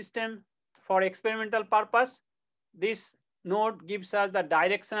fabricated system for experimental purpose. This node gives us the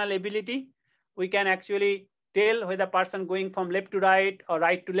directional ability. We can actually tell whether the person going from left to right or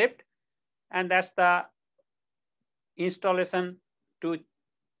right to left. And that's the installation to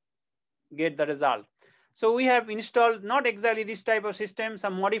get the result. So we have installed not exactly this type of system,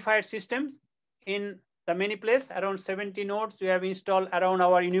 some modified systems in the many places, around 70 nodes we have installed around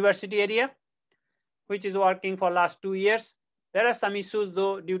our university area, which is working for last 2 years. There are some issues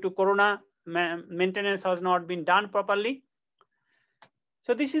though, due to Corona, maintenance has not been done properly.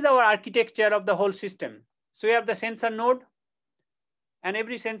 So this is our architecture of the whole system. So we have the sensor node, and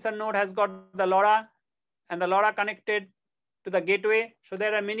every sensor node has got the LoRa, and the LoRa connected to the gateway. So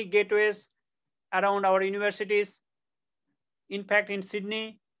there are many gateways around our universities. In fact, in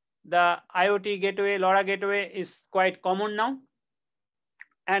Sydney, the IoT gateway, LoRa gateway is quite common now.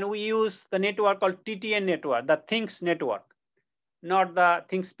 And we use the network called TTN network, the Things network, not the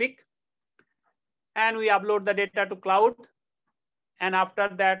ThinkSpeak. And we upload the data to cloud. And after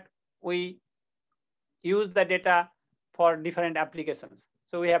that, we use the data for different applications.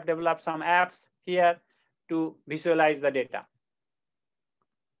 So we have developed some apps here to visualize the data.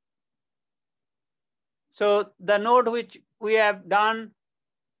 So the node which we have done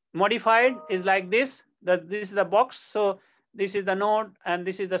modified is like this. This is the box. So this is the node and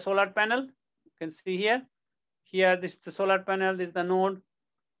this is the solar panel. You can see here. Here, this is the solar panel, this is the node.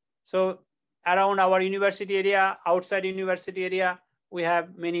 So around our university area, outside university area, we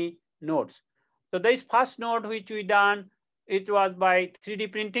have many nodes. So this first node which we done, it was by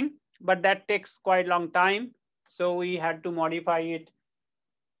 3D printing, but that takes quite long time. So we had to modify it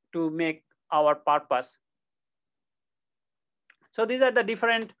to make our purpose. So these are the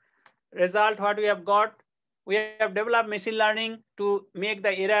different results what we have got. We have developed machine learning to make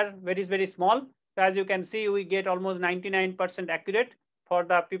the error very, very small. So as you can see, we get almost 99% accurate for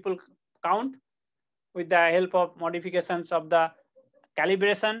the people count with the help of modifications of the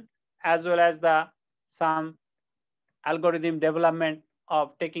calibration as well as the some algorithm development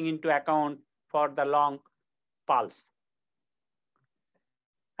of taking into account for the long pulse.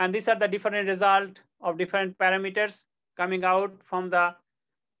 And these are the different results of different parameters coming out from the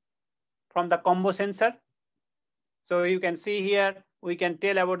combo sensor. So you can see here, we can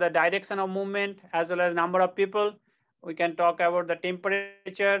tell about the direction of movement as well as number of people. We can talk about the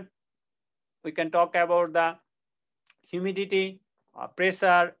temperature. We can talk about the humidity,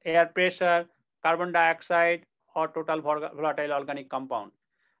 pressure, air pressure, carbon dioxide, or total volatile organic compound.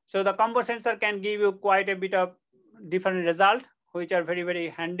 So the combo sensor can give you quite a bit of different results, which are very, very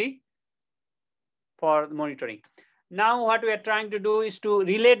handy for monitoring. Now what we are trying to do is to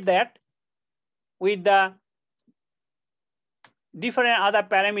relate that with the different other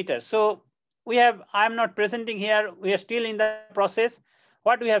parameters. So we have, I'm not presenting here, we are still in the process.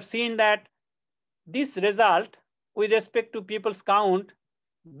 What we have seen that this result with respect to people's count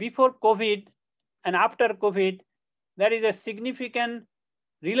before COVID and after COVID, there is a significant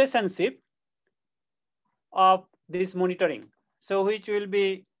relationship of this monitoring. So which will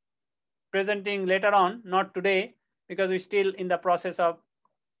be presenting later on, not today, because we're still in the process of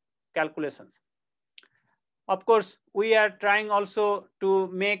calculations. Of course, we are trying also to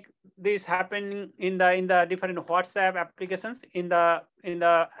make this happen in the different WhatsApp applications in the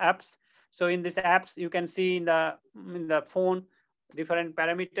apps. So in these apps, you can see in the phone different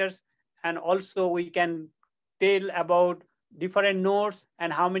parameters, and also we can tell about different nodes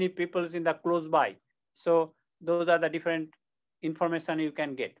and how many people is in the close by. So those are the different information you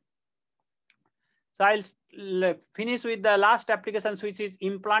can get. So I'll finish with the last application, which is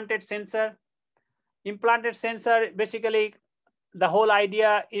implanted sensor. Implanted sensor, basically, the whole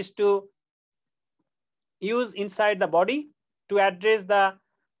idea is to use inside the body to address the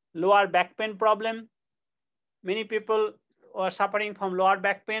lower back pain problem. Many people are suffering from lower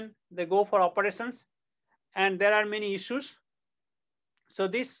back pain, they go for operations, and there are many issues. So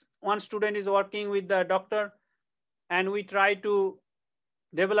this one student is working with the doctor, and we try to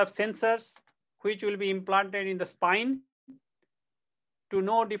develop sensors which will be implanted in the spine to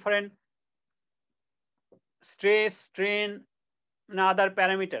know different stress, strain, and other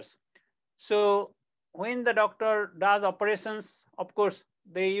parameters. So when the doctor does operations, of course,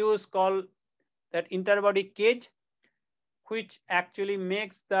 they use called that interbody cage, which actually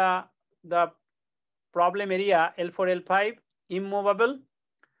makes the problem area L4, L5 immovable.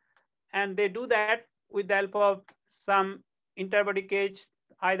 And they do that with the help of some interbody cage,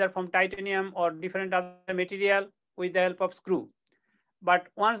 either from titanium or different other material with the help of screw. But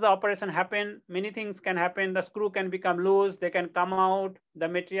once the operation happens, many things can happen. The screw can become loose, they can come out, the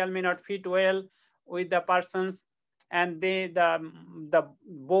material may not fit well with the persons, and the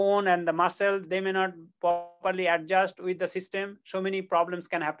bone and the muscle, they may not properly adjust with the system. So many problems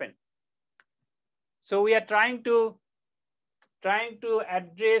can happen. So we are trying to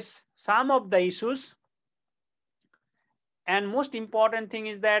address some of the issues. And most important thing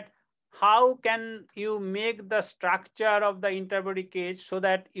is that how can you make the structure of the interbody cage so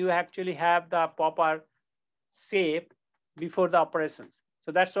that you actually have the proper shape before the operations.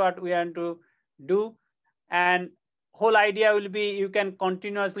 So that's what we want to do. And whole idea will be you can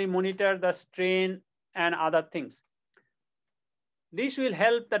continuously monitor the strain and other things. This will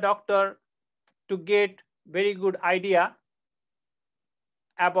help the doctor to get very good idea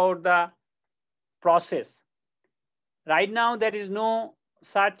about the process. Right now, there is no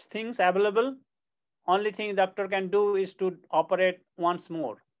such things available. Only thing doctor can do is to operate once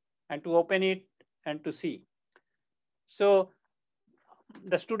more and to open it and to see. So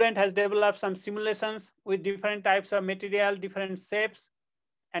the student has developed some simulations with different types of material, different shapes,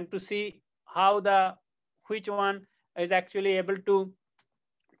 and to see how which one is actually able to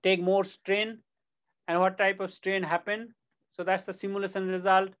take more strain and what type of strain happen. So that's the simulation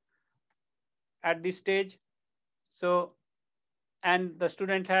result at this stage. So, and the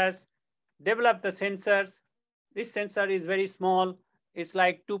student has developed the sensors. This sensor is very small. It's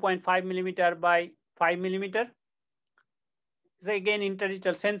like 2.5 millimeter by 5 millimeter. It's again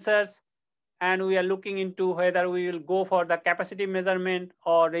interdigital sensors, and we are looking into whether we will go for the capacity measurement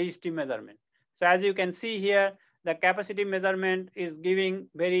or resistive measurement. So as you can see here, the capacity measurement is giving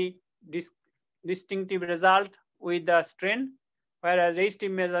very distinctive result with the strain, whereas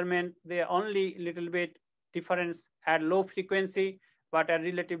resistive measurement, they only little bit difference at low frequency, but at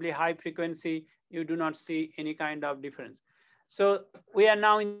relatively high frequency, you do not see any kind of difference. So we are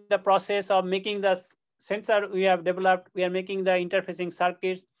now in the process of making the sensor we have developed. We are making the interfacing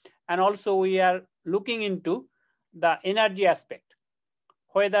circuits, and also we are looking into the energy aspect,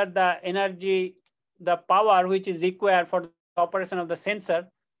 whether the energy, the power which is required for the operation of the sensor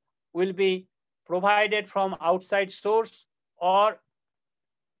will be provided from outside source, or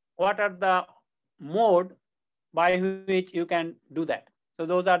what are the mode by which you can do that. So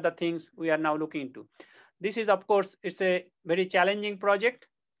those are the things we are now looking into. This is, of course, it's a very challenging project,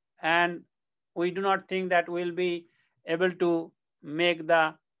 and we do not think that we'll be able to make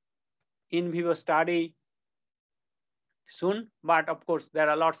the in vivo study soon, but of course, there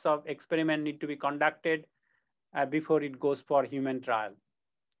are lots of experiments need to be conducted before it goes for human trial.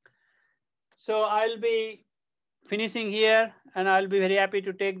 So I'll be finishing here, and I'll be very happy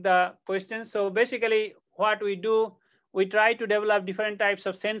to take the questions. So basically what we do, we try to develop different types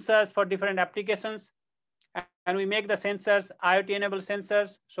of sensors for different applications, and we make the sensors IoT-enabled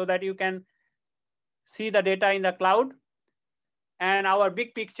sensors so that you can see the data in the cloud. And our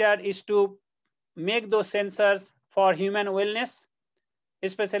big picture is to make those sensors for human wellness,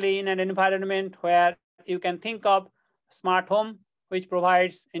 especially in an environment where you can think of smart home, which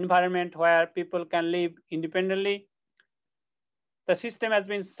provides environment where people can live independently. The system has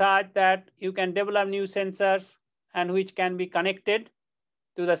been such that you can develop new sensors and which can be connected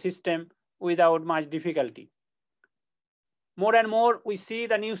to the system without much difficulty. More and more, we see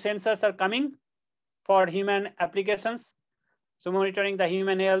the new sensors are coming for human applications. So monitoring the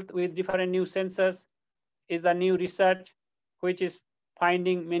human health with different new sensors is the new research, which is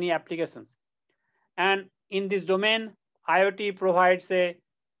finding many applications. And in this domain, IoT provides a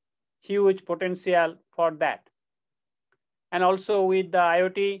huge potential for that. And also with the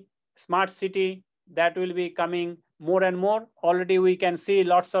IoT smart city, that will be coming more and more. Already we can see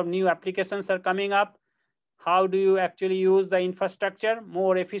lots of new applications are coming up. How do you actually use the infrastructure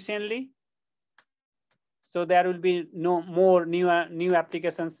more efficiently? So there will be more new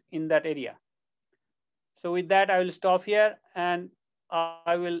applications in that area. So with that, I will stop here, and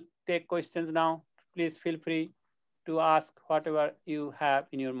I will take questions now. Please feel free. to ask whatever you have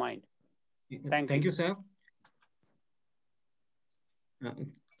in your mind. Thank you, sir.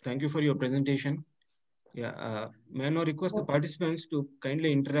 Thank you for your presentation. Yeah, may I now request the participants to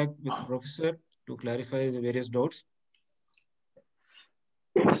kindly interact with the professor to clarify the various doubts.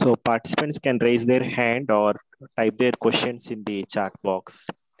 So participants can raise their hand or type their questions in the chat box.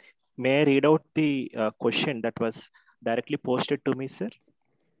 May I read out the question that was directly posted to me, sir?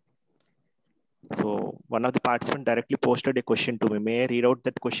 So one of the participants directly posted a question to me. May I read out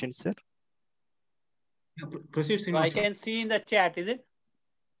that question, sir? Yeah, proceed, So I can see in the chat, is it?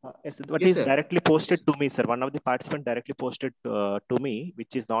 Yes, what is directly posted to me, sir? One of the participants directly posted to me,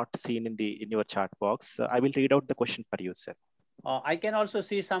 which is not seen in your chat box. I will read out the question for you, sir. I can also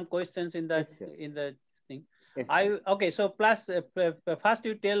see some questions in the thing. Yes, okay. So plus first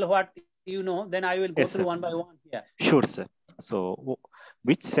you tell what you know, then I will go through one by one. Yeah. Sure, sir. So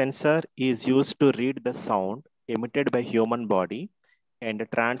which sensor is used to read the sound emitted by human body and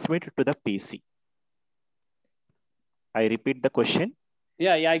transmit to the PC? I repeat the question.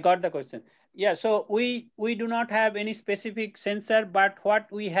 Yeah, I got the question. Yeah, so we do not have any specific sensor, but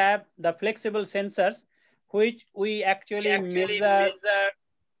what we have, the flexible sensors, which we actually measure.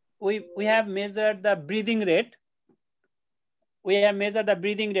 We have measured the breathing rate. We have measured the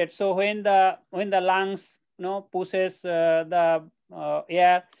breathing rate. So when the lungs pushes the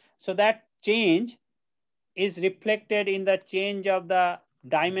air, so that change is reflected in the change of the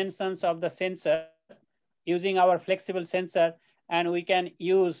dimensions of the sensor using our flexible sensor, and we can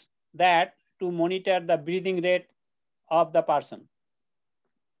use that to monitor the breathing rate of the person.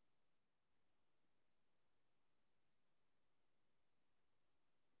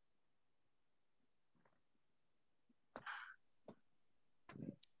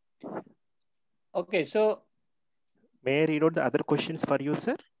 Okay, so may I read out the other questions for you,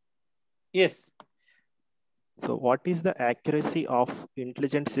 sir? Yes. So what is the accuracy of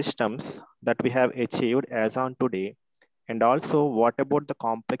intelligent systems that we have achieved as on today? And also, what about the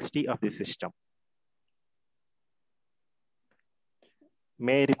complexity of the system?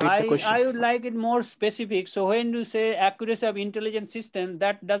 May I repeat the question? I would like it more specific. So when you say accuracy of intelligent system,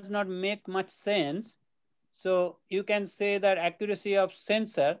 that does not make much sense. So you can say that accuracy of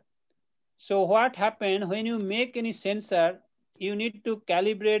sensor. So what happens when you make any sensor, you need to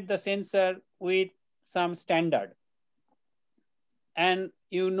calibrate the sensor with some standard. And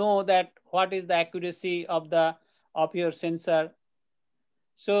you know that what is the accuracy of your sensor.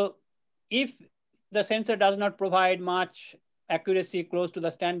 So if the sensor does not provide much accuracy close to the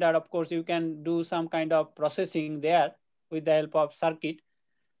standard, of course, you can do some kind of processing there with the help of circuit.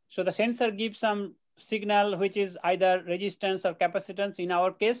 So the sensor gives some signal, which is either resistance or capacitance in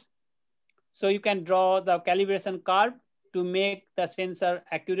our case. So you can draw the calibration curve to make the sensor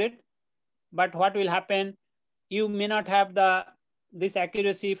accurate. But what will happen, you may not have this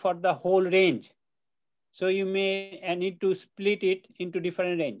accuracy for the whole range. So you may need to split it into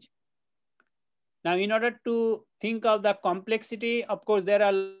different range. Now, in order to think of the complexity, of course, there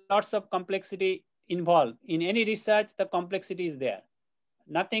are lots of complexity involved. In any research, the complexity is there.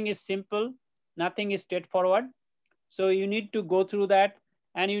 Nothing is simple, nothing is straightforward. So you need to go through that,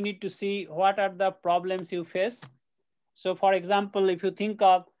 and you need to see what are the problems you face. So for example, if you think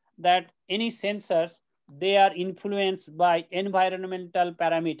of that any sensors, they are influenced by environmental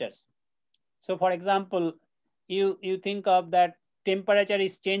parameters. So for example, you think of that temperature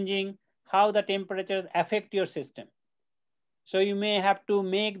is changing, how the temperatures affect your system. So you may have to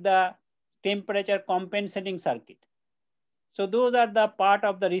make the temperature compensating circuit. So those are the part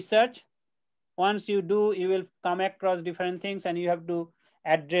of the research. Once you do, you will come across different things and you have to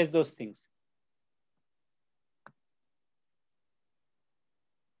address those things.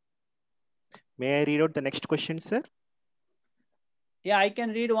 May I read out the next question, sir? Yeah, I can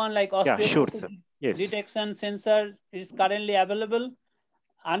read one like osteoporosis detection sensor is currently available.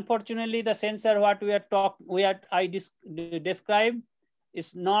 Unfortunately, the sensor what I described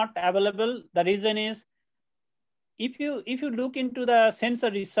is not available. The reason is, if you look into the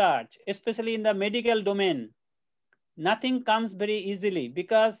sensor research, especially in the medical domain, nothing comes very easily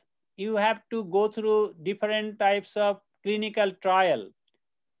because you have to go through different types of clinical trial,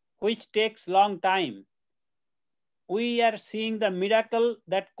 which takes long time. We are seeing the miracle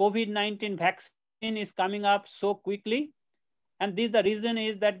that COVID-19 vaccine is coming up so quickly. And the reason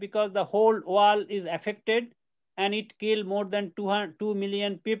is that because the whole world is affected and it killed more than 2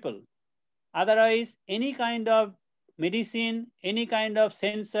 million people. Otherwise, any kind of medicine, any kind of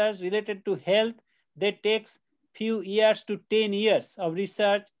sensors related to health, they takes few years to 10 years of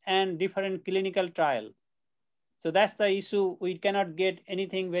research and different clinical trial. So that's the issue. We cannot get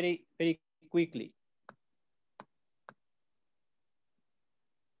anything very, very quickly.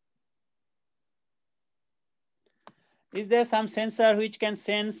 Is there some sensor which can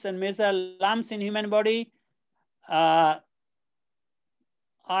sense and measure lumps in human body? I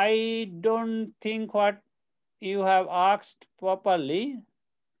don't think what you have asked properly.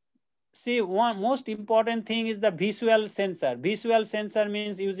 See, one most important thing is the visual sensor. Visual sensor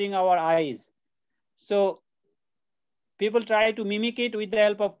means using our eyes. So people try to mimic it with the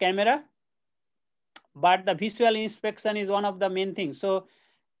help of camera, but the visual inspection is one of the main things. So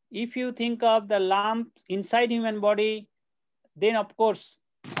if you think of the lump inside human body, then of course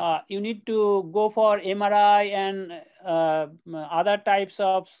you need to go for MRI and other types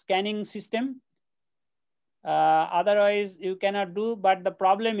of scanning system. Otherwise you cannot do, but the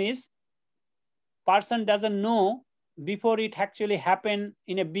problem is person doesn't know before it actually happened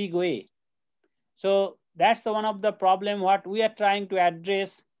in a big way. So that's one of the problem what we are trying to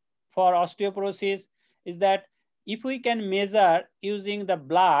address for osteoporosis, is that if we can measure using the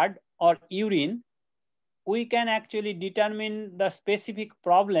blood or urine, we can actually determine the specific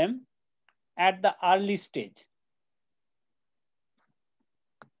problem at the early stage.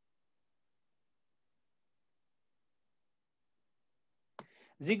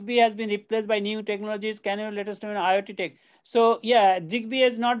 Zigbee has been replaced by new technologies. Can you let us know in IoT tech? So yeah, Zigbee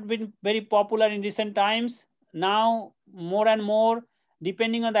has not been very popular in recent times. Now more and more,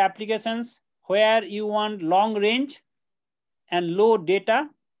 depending on the applications, where you want long range and low data,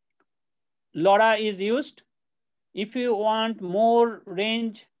 LoRa is used. If you want more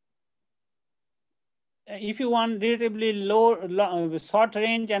range, if you want relatively short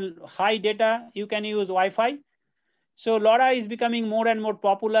range and high data, you can use Wi-Fi. So LoRa is becoming more and more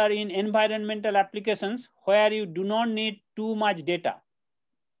popular in environmental applications where you do not need too much data.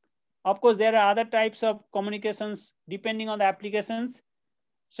 Of course, there are other types of communications depending on the applications.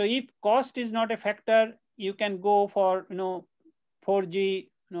 So if cost is not a factor, you can go for 4G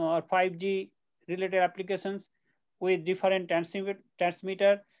or 5G related applications with different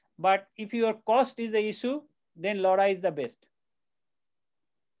transmitter. But if your cost is the issue, then LoRa is the best.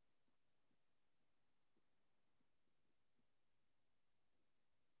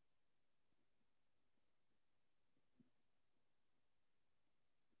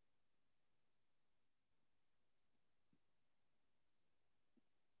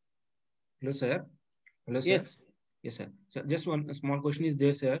 Hello, sir. Hello, sir. Yes. Yes, sir. So just one small question is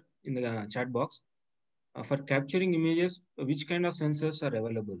there, sir, in the chat box. For capturing images, which kind of sensors are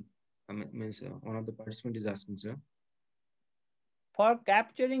available? Means one of the participants is asking, sir. For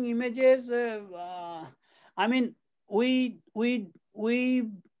capturing images, I mean, we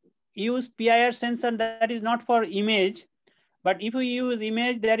use PIR sensor that is not for image, but if we use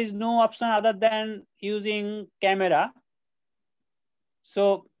image, there is no option other than using camera.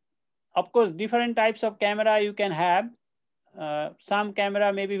 So of course, different types of camera you can have. Some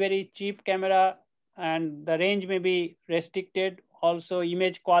camera may be very cheap camera and the range may be restricted. Also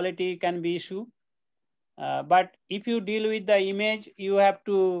image quality can be issue. But if you deal with the image, you have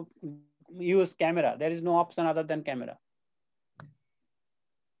to use camera. There is no option other than camera.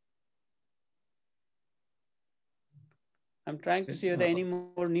 I'm trying to see whether any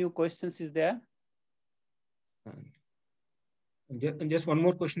more new questions is there. Just one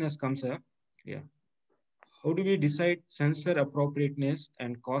more question has come, sir. Yeah. How do we decide sensor appropriateness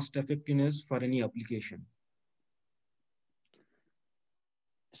and cost effectiveness for any application?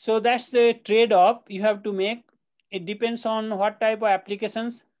 So that's the trade-off you have to make. It depends on what type of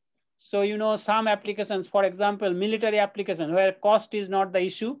applications. So, some applications, for example, military application where cost is not the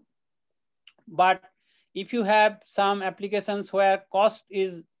issue. But if you have some applications where cost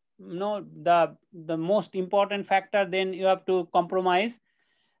is the most important factor, then you have to compromise.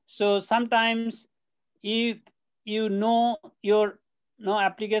 So sometimes if you know your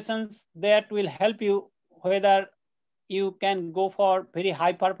applications that will help you whether you can go for very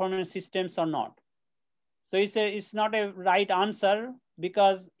high performance systems or not. So it's not a right answer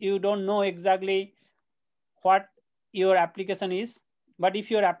because you don't know exactly what your application is. But if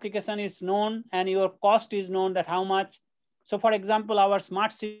your application is known and your cost is known, that how much. So for example, our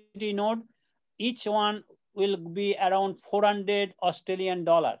smart city node, each one will be around 400 Australian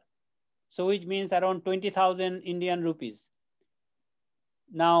dollar. So which means around 20,000 Indian rupees.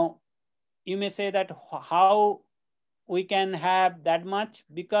 Now, you may say that how we can have that much,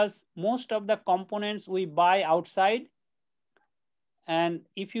 because most of the components we buy outside. And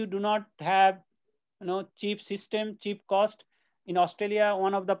if you do not have cheap system, cheap cost, in Australia,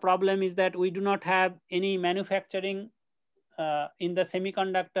 one of the problem is that we do not have any manufacturing in the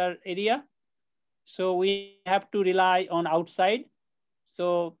semiconductor area. So we have to rely on outside.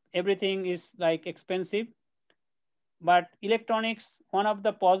 So everything is like expensive. But electronics, one of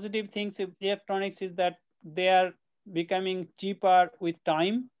the positive things of electronics is that they are becoming cheaper with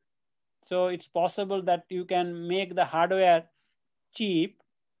time. So it's possible that you can make the hardware cheap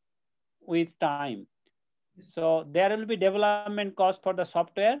with time. So there will be development cost for the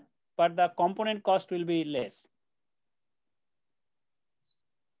software, but the component cost will be less.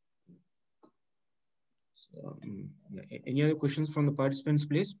 Any other questions from the participants,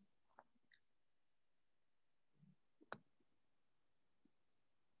 please?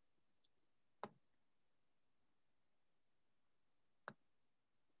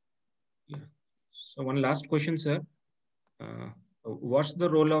 Yeah. So one last question, sir. What's the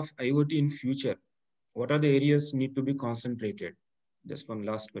role of IoT in future? What are the areas need to be concentrated? Just one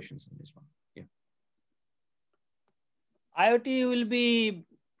last question on this one. Yeah. IoT will be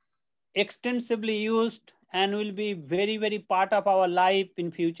extensively used and will be very, very part of our life in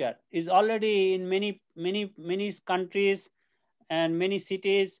future. Is already in many countries and many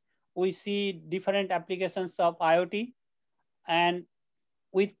cities, we see different applications of IoT, and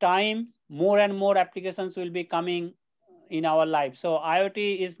with time, more and more applications will be coming in our life. So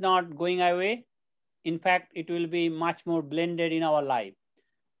IoT is not going away. In fact, it will be much more blended in our life.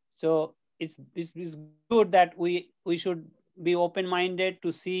 So it's good that we should be open-minded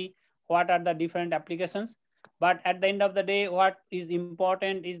to see what are the different applications. But at the end of the day, what is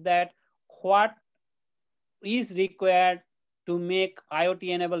important is that what is required to make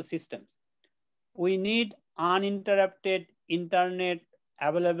IoT-enabled systems. We need uninterrupted internet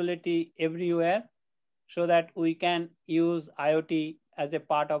availability everywhere so that we can use IoT as a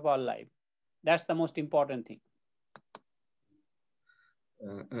part of our life. That's the most important thing.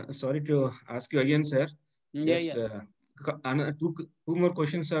 Sorry to ask you again, sir. Just, two more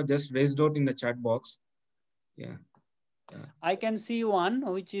questions are just raised out in the chat box. Yeah. I can see one,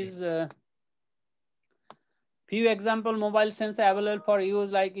 which is few example mobile sensor available for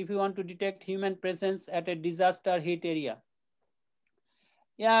use, like if you want to detect human presence at a disaster hit area.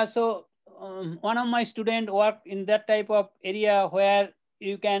 Yeah, so one of my students worked in that type of area where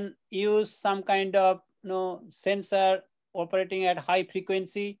you can use some kind of sensor operating at high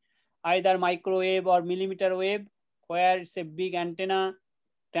frequency, either microwave or millimeter wave, where it's a big antenna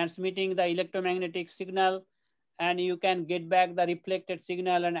transmitting the electromagnetic signal, and you can get back the reflected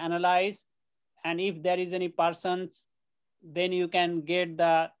signal and analyze. And if there is any persons, then you can get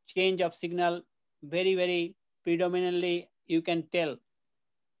the change of signal very, very predominantly, you can tell.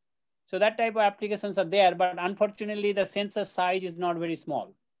 So that type of applications are there, but unfortunately the sensor size is not very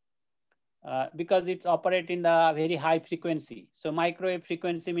small because it's operate in the very high frequency. So microwave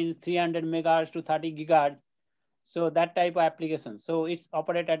frequency means 300 megahertz to 30 gigahertz. So that type of application. So it's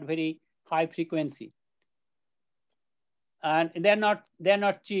operate at very high frequency. And they're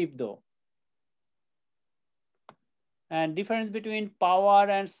not cheap though. And difference between power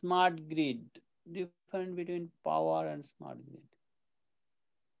and smart grid. Difference between power and smart grid.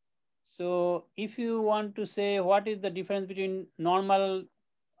 So if you want to say what is the difference between normal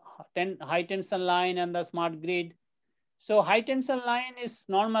high tension line and the smart grid. So high tension line is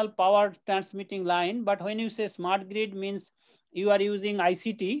normal power transmitting line, but when you say smart grid means you are using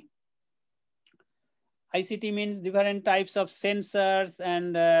ICT. ICT means different types of sensors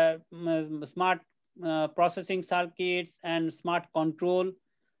and smart processing circuits and smart control,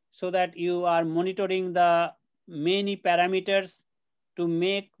 so that you are monitoring the many parameters to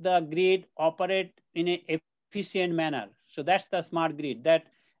make the grid operate in an efficient manner. So that's the smart grid, that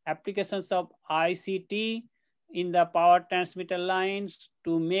applications of ICT in the power transmitter lines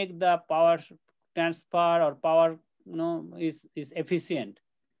to make the power transfer or power is efficient.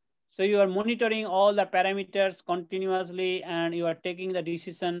 So you are monitoring all the parameters continuously and you are taking the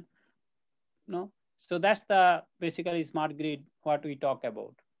decision. So that's the basically smart grid what we talk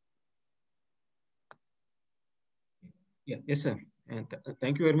about. Yeah, yes, sir. And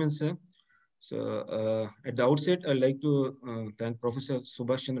thank you very much, sir. So at the outset, I'd like to thank Professor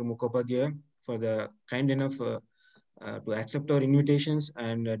Subhash Chandra Mukhopadhyay for the kind enough to accept our invitations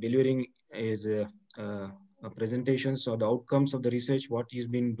and delivering his presentations or the outcomes of the research, what he's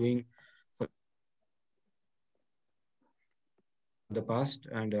been doing for the past.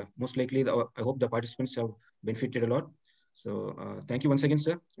 And most likely, I hope the participants have benefited a lot. So thank you once again,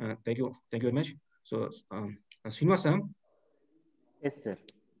 sir. Thank you very much. So Srinivas, yes, sir.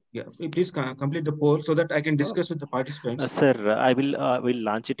 Yeah, please complete the poll so that I can discuss with the participants. Sir, I will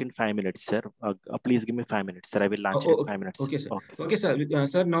launch it in 5 minutes, sir. Please give me 5 minutes, sir. I will launch it in 5 minutes. Okay, sir. Okay, sir.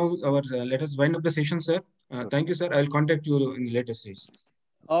 Sir, now let us wind up the session, sir. Sure. Thank you, sir. I'll contact you in the later stage.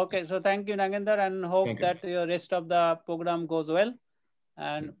 Okay, so thank you, Nagendra, and hope that your rest of the program goes well.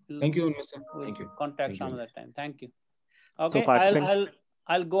 And thank you, sir. We'll thank you. Contact some other time. Thank you. Okay, so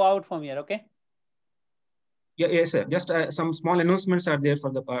I'll go out from here. Okay. Yes, sir. Just some small announcements are there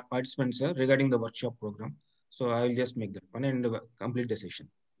for the participants, sir, regarding the workshop program. So I will just make that one and complete the session.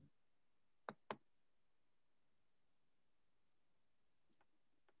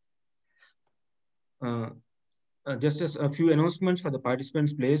 Just a few announcements for the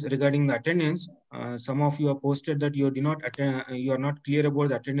participants, please, regarding the attendance. Some of you have posted that you did not attend. You are not clear about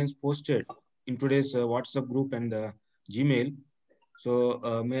the attendance posted in today's WhatsApp group and Gmail. So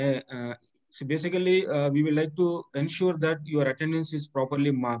so basically, we would like to ensure that your attendance is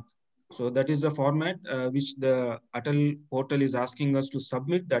properly marked. So that is the format which the ATAL portal is asking us to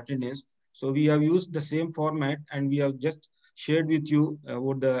submit the attendance. So we have used the same format and we have just shared with you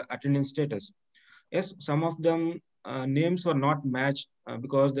about the attendance status. Yes, some of them names were not matched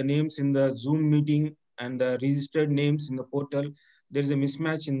because the names in the Zoom meeting and the registered names in the portal, there is a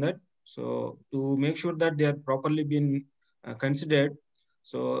mismatch in that. So to make sure that they are properly been considered,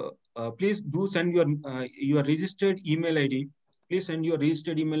 so please do send your registered email ID. Please send your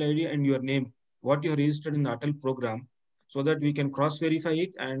registered email ID and your name, what you have registered in the ATAL program, so that we can cross-verify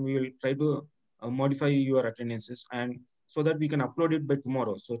it and we will try to modify your attendances and so that we can upload it by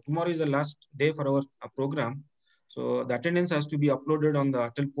tomorrow. So tomorrow is the last day for our program. So the attendance has to be uploaded on the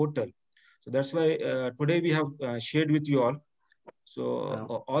ATAL portal. So that's why today we have shared with you all.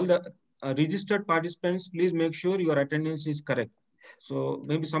 So all the registered participants, please make sure your attendance is correct. So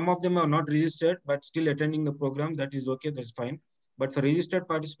maybe some of them are not registered, but still attending the program. That is okay, that's fine. But for registered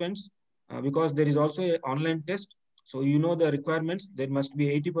participants, because there is also an online test, so you know the requirements, there must be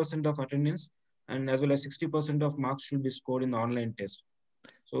 80% of attendance and as well as 60% of marks should be scored in the online test.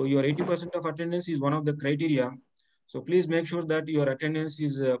 So your 80% of attendance is one of the criteria. So please make sure that your attendance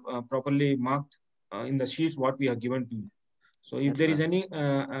is properly marked in the sheets what we have given to you. So if there is any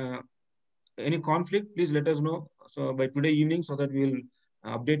conflict, please let us know. So by today evening, so that we will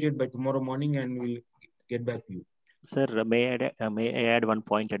update it by tomorrow morning and we'll get back to you. Sir, may I add one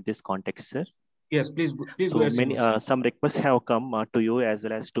point at this context, sir? Yes, please so go ahead. Many, some requests have come to you as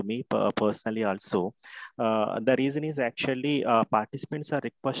well as to me personally also. The reason is actually participants are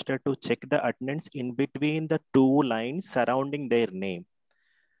requested to check the attendance in between the two lines surrounding their name.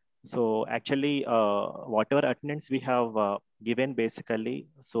 So actually, whatever attendance we have given basically,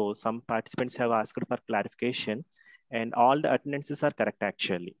 so some participants have asked for clarification and all the attendances are correct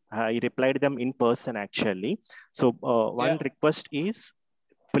actually. I replied them in person actually. So one request is,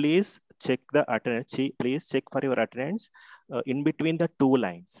 please check the attendance. Please check for your attendance in between the two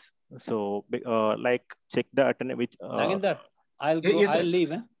lines. So like check the attendance which. Nagendra, I'll go. Yes, I'll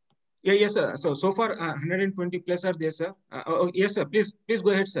leave. Yes, sir. So far 120 plus are there, sir. Yes, sir. Please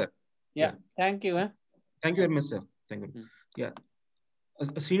go ahead, sir. Yeah. Thank you. Thank you very much, sir. Thank you. Yeah.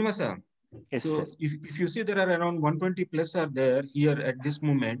 Srinivas, sir. Yes, so sir. If you see there are around 120 plus are there here at this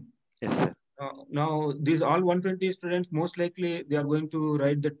moment. Yes, sir. Now these all 120 students, most likely they are going to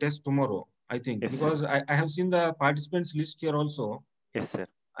write the test tomorrow, I think. Yes, because I have seen the participants list here also. Yes, sir.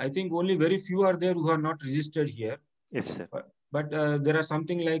 I think only very few are there who are not registered here. Yes, sir. But there are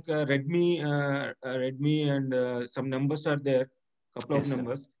something like Redmi and some numbers are there, couple of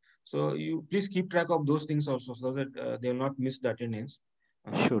numbers. Sir. So you please keep track of those things also, so that they will not miss the attendance.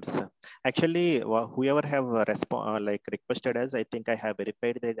 Sure, sir. Actually, whoever have like requested us, I think I have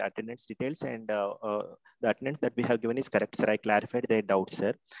verified the attendance details and the attendance that we have given is correct, sir. I clarified their doubts,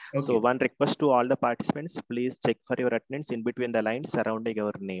 sir. Okay. So one request to all the participants, please check for your attendance in between the lines surrounding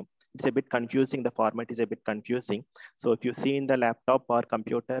your name. It's a bit confusing. The format is a bit confusing. So if you see in the laptop or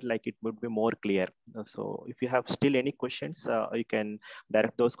computer, like it would be more clear. So if you have still any questions, you can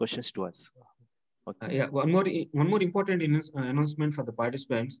direct those questions to us. Okay. Yeah, one more important announcement for the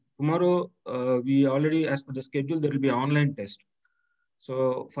participants. Tomorrow, we already, as per the schedule, there will be an online test.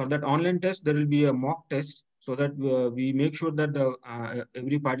 So for that online test, there will be a mock test, so that we make sure that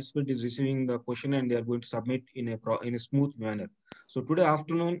every participant is receiving the question and they are going to submit in a smooth manner. So today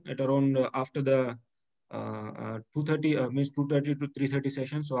afternoon at around after the 2:30 means 2:30 to 3:30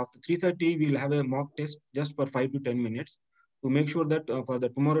 session. So after 3:30, we'll have a mock test just for 5 to 10 minutes to make sure that for the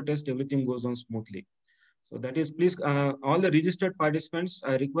tomorrow test, everything goes on smoothly. So that is, please, all the registered participants,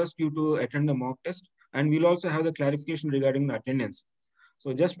 I request you to attend the mock test, and we'll also have the clarification regarding the attendance.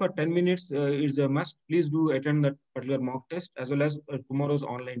 So just for 10 minutes is a must. Please do attend that particular mock test as well as tomorrow's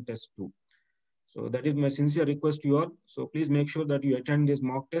online test too. So that is my sincere request to you all. So please make sure that you attend this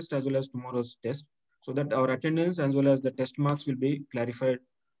mock test as well as tomorrow's test, so that our attendance as well as the test marks will be clarified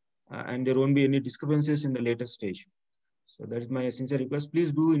and there won't be any discrepancies in the later stage. So that is my sincere request.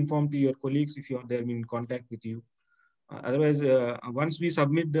 Please do inform to your colleagues if you are there in contact with you. Otherwise, once we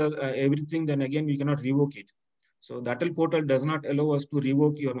submit the everything, then again we cannot revoke it. So the ATAL portal does not allow us to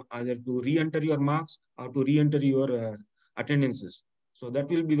revoke your, either to re-enter your marks or to re-enter your attendances. So that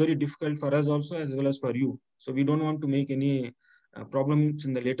will be very difficult for us also as well as for you. So we don't want to make any problems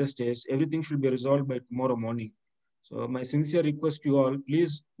in the later stage. Everything should be resolved by tomorrow morning. So my sincere request to you all,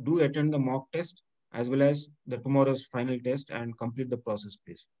 please do attend the mock test as well as the tomorrow's final test and complete the process,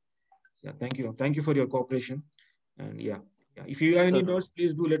 please. Yeah, thank you. Thank you for your cooperation. And yeah, if you have any doubts,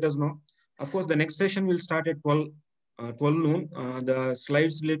 please do let us know. Of course, the next session will start at 12 noon. The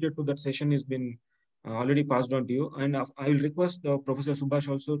slides related to that session has been already passed on to you. And I will request Professor Subhash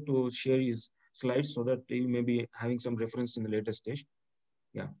also to share his slides so that you may be having some reference in the later stage.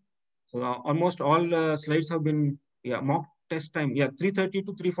 Yeah. So almost all slides have been, mock test time. 3:30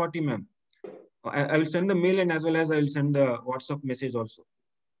 to 3:40, ma'am. I will send the mail and as well as I will send the WhatsApp message also.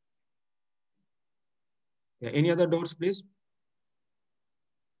 Any other doubts, please?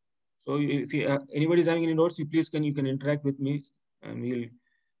 So if anybody is having any doubts, you can interact with me and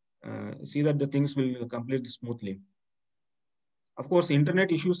we'll see that the things will complete smoothly. Of course,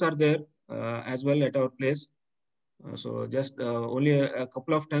 internet issues are there as well at our place. So just only a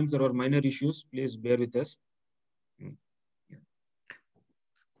couple of times there are minor issues. Please bear with us.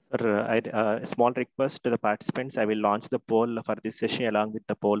 Sir, a small request to the participants. I will launch the poll for this session along with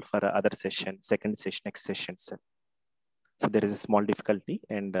the poll for other session, second session, next session, sir. So there is a small difficulty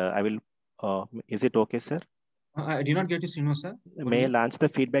and I will, is it okay, sir? I did not get it, sir. May I launch the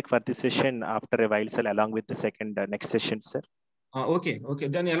feedback for this session after a while, sir, along with the second next session, sir? Okay.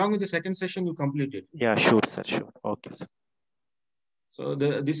 Then along with the second session, you complete it. Yeah, sure, sir, sure. Okay, sir. So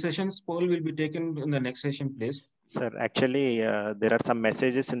this session's poll will be taken in the next session, please. Sir, actually, there are some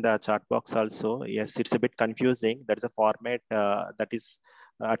messages in the chat box also. Yes, it's a bit confusing. There's a format that is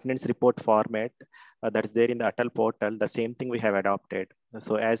attendance report format that's there in the ATAL portal. The same thing we have adopted.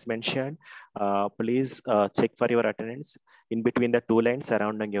 So as mentioned, please check for your attendance in between the two lines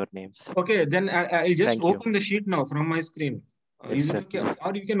surrounding your names. Okay, then I'll just open the sheet now from my screen. Yes, sir. Okay?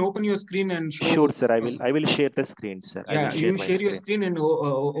 Or you can open your screen and show. Sure, sir. I will share the screen, sir. Yeah, I will share you share your screen and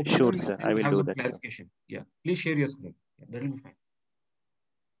open sure, them sir. and I will have do some that, clarification. Sir. Yeah, please share your screen. Yeah, that will be fine.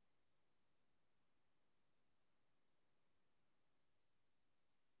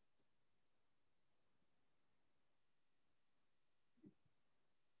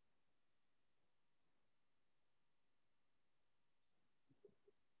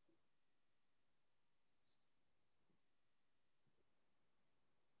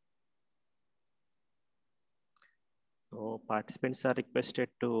 So participants are requested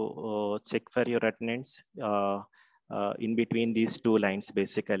to check for your attendance in between these two lines,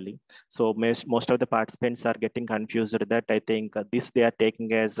 basically. So most of the participants are getting confused that I think this they are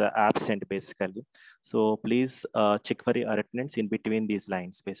taking as absent, basically. So please check for your attendance in between these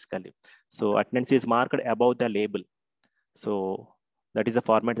lines, basically. So attendance is marked above the label. So that is the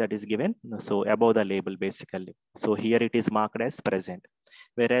format that is given. So above the label, basically. So here it is marked as present,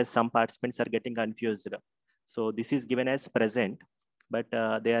 whereas some participants are getting confused. So this is given as present, but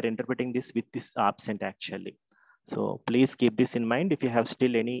they are interpreting this with this absent actually. So please keep this in mind. If you have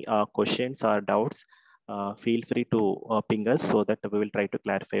still any questions or doubts, feel free to ping us so that we will try to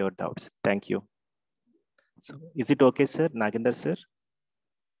clarify your doubts. Thank you. So is it okay, sir? Nagendra, sir?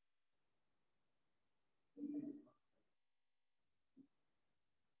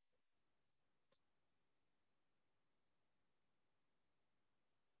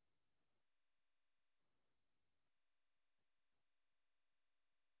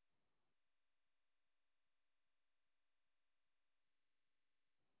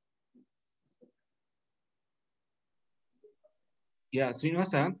 Yeah,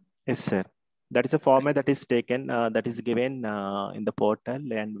 Srinivasa. Yes, sir. That is a format that is taken, that is given in the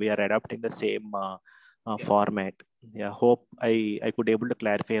portal, and we are adopting the same format. Yeah, hope I could able to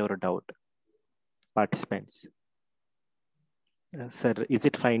clarify your doubt, participants. Sir, is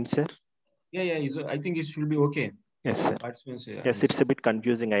it fine, sir? Yeah. I think it should be okay. Yes, sir. Participants. Yes, it's a bit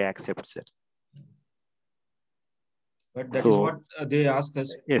confusing. I accept, sir. But that is what they ask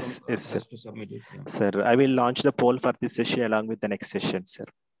us, yes, sir. To submit it. Yeah. Sir, I will launch the poll for this session along with the next session, sir.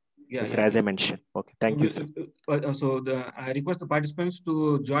 Yes, as I mentioned. Okay, thank you, sir. So I request the participants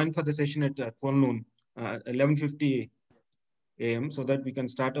to join for the session at 12 noon, 11:50 a.m. so that we can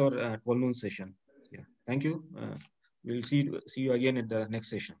start our 12 noon session. Yeah, thank you. We'll see you again at the next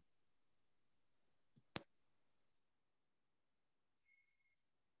session.